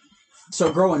anything, but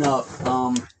so growing up,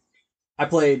 I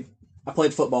played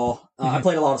football. I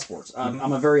played a lot of sports.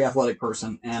 I'm a very athletic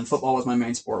person, and football was my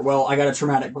main sport. Well, I got a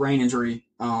traumatic brain injury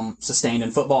sustained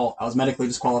in football. I was medically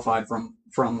disqualified from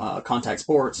contact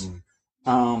sports.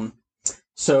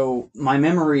 So my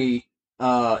memory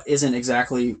isn't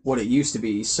exactly what it used to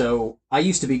be. So I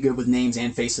used to be good with names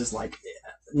and faces like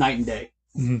night and day.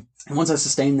 And once I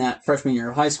sustained that freshman year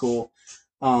of high school,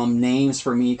 names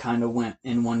for me kind of went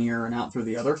in one ear and out through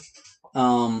the other.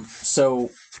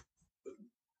 So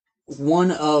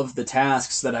one of the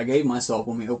tasks that I gave myself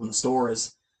when we opened the store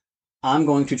is I'm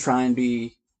going to try and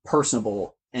be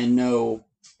personable and know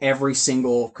every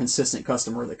single consistent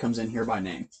customer that comes in here by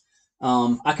name.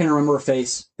 I can remember a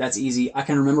face. That's easy. I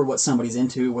can remember what somebody's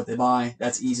into, what they buy.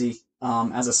 That's easy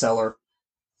as a seller.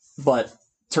 But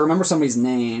to remember somebody's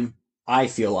name, I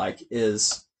feel like,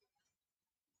 is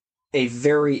a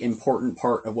very important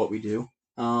part of what we do.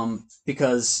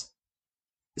 Because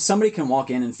somebody can walk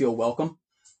in and feel welcome,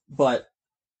 but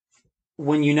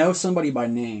when you know somebody by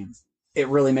name, it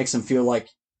really makes them feel like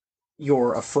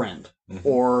you're a friend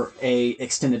or a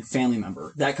extended family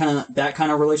member. That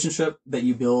kind of relationship that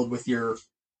you build with your,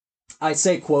 I'd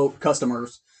say, quote,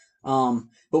 customers.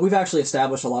 But we've actually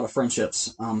established a lot of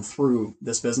friendships through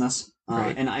this business,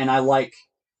 Right. and I like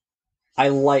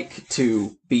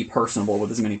to be personable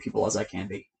with as many people as I can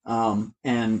be.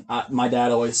 And my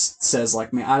dad always says,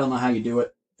 like, "Man, I don't know how you do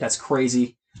it. That's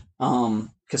crazy."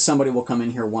 Because somebody will come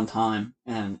in here one time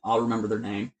and I'll remember their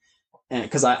name, and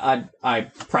because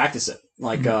I practice it.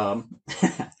 Like a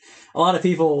lot of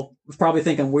people probably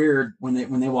think I'm weird when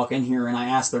they walk in here and I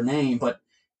ask their name, but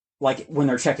like when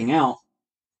they're checking out,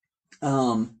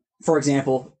 for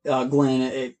example,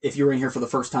 Glenn, if you were in here for the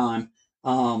first time,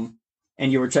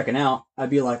 and you were checking out,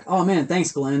 I'd be like, "Oh man,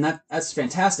 thanks, Glenn. That's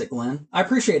fantastic, Glenn. I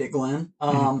appreciate it, Glenn.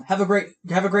 Have a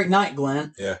great night,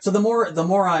 Glenn." Yeah. So the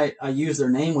more I use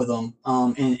their name with them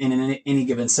in any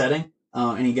given setting,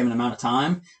 any given amount of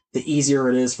time, the easier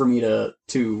it is for me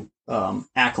to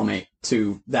acclimate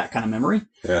to that kind of memory.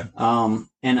 Yeah.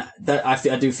 And that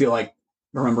I do feel like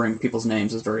remembering people's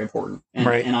names is very important. And,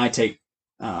 Right. and I take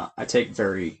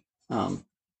very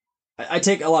I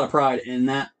take a lot of pride in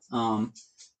that.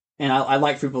 And I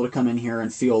like for people to come in here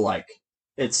and feel like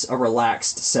it's a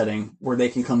relaxed setting where they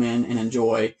can come in and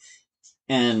enjoy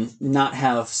and not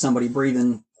have somebody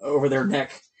breathing over their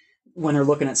neck when they're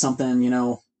looking at something,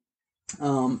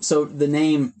 So the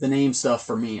name stuff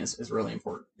for me is really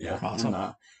important. Yeah.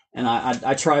 Awesome. And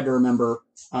I tried to remember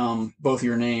both of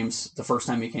your names the first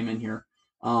time you came in here.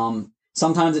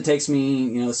 Sometimes it takes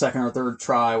me, the second or third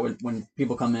try when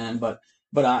people come in, but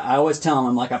I always tell them,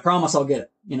 I'm like, I promise I'll get it.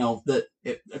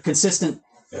 A consistent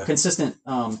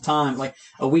time, like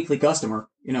a weekly customer.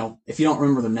 If you don't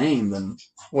remember their name, then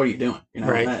what are you doing?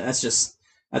 Right.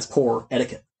 That's poor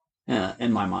etiquette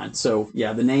in my mind. So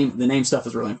yeah, the name stuff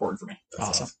is really important for me.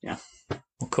 Awesome. Yeah.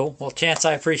 Well, cool. Well, Chance,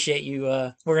 I appreciate you.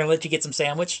 We're going to let you get some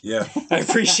sandwich. Yeah. I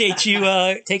appreciate you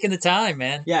taking the time,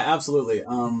 man. Yeah, absolutely.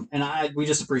 And we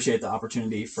just appreciate the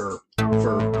opportunity for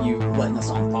you letting us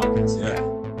on the podcast.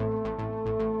 Yeah.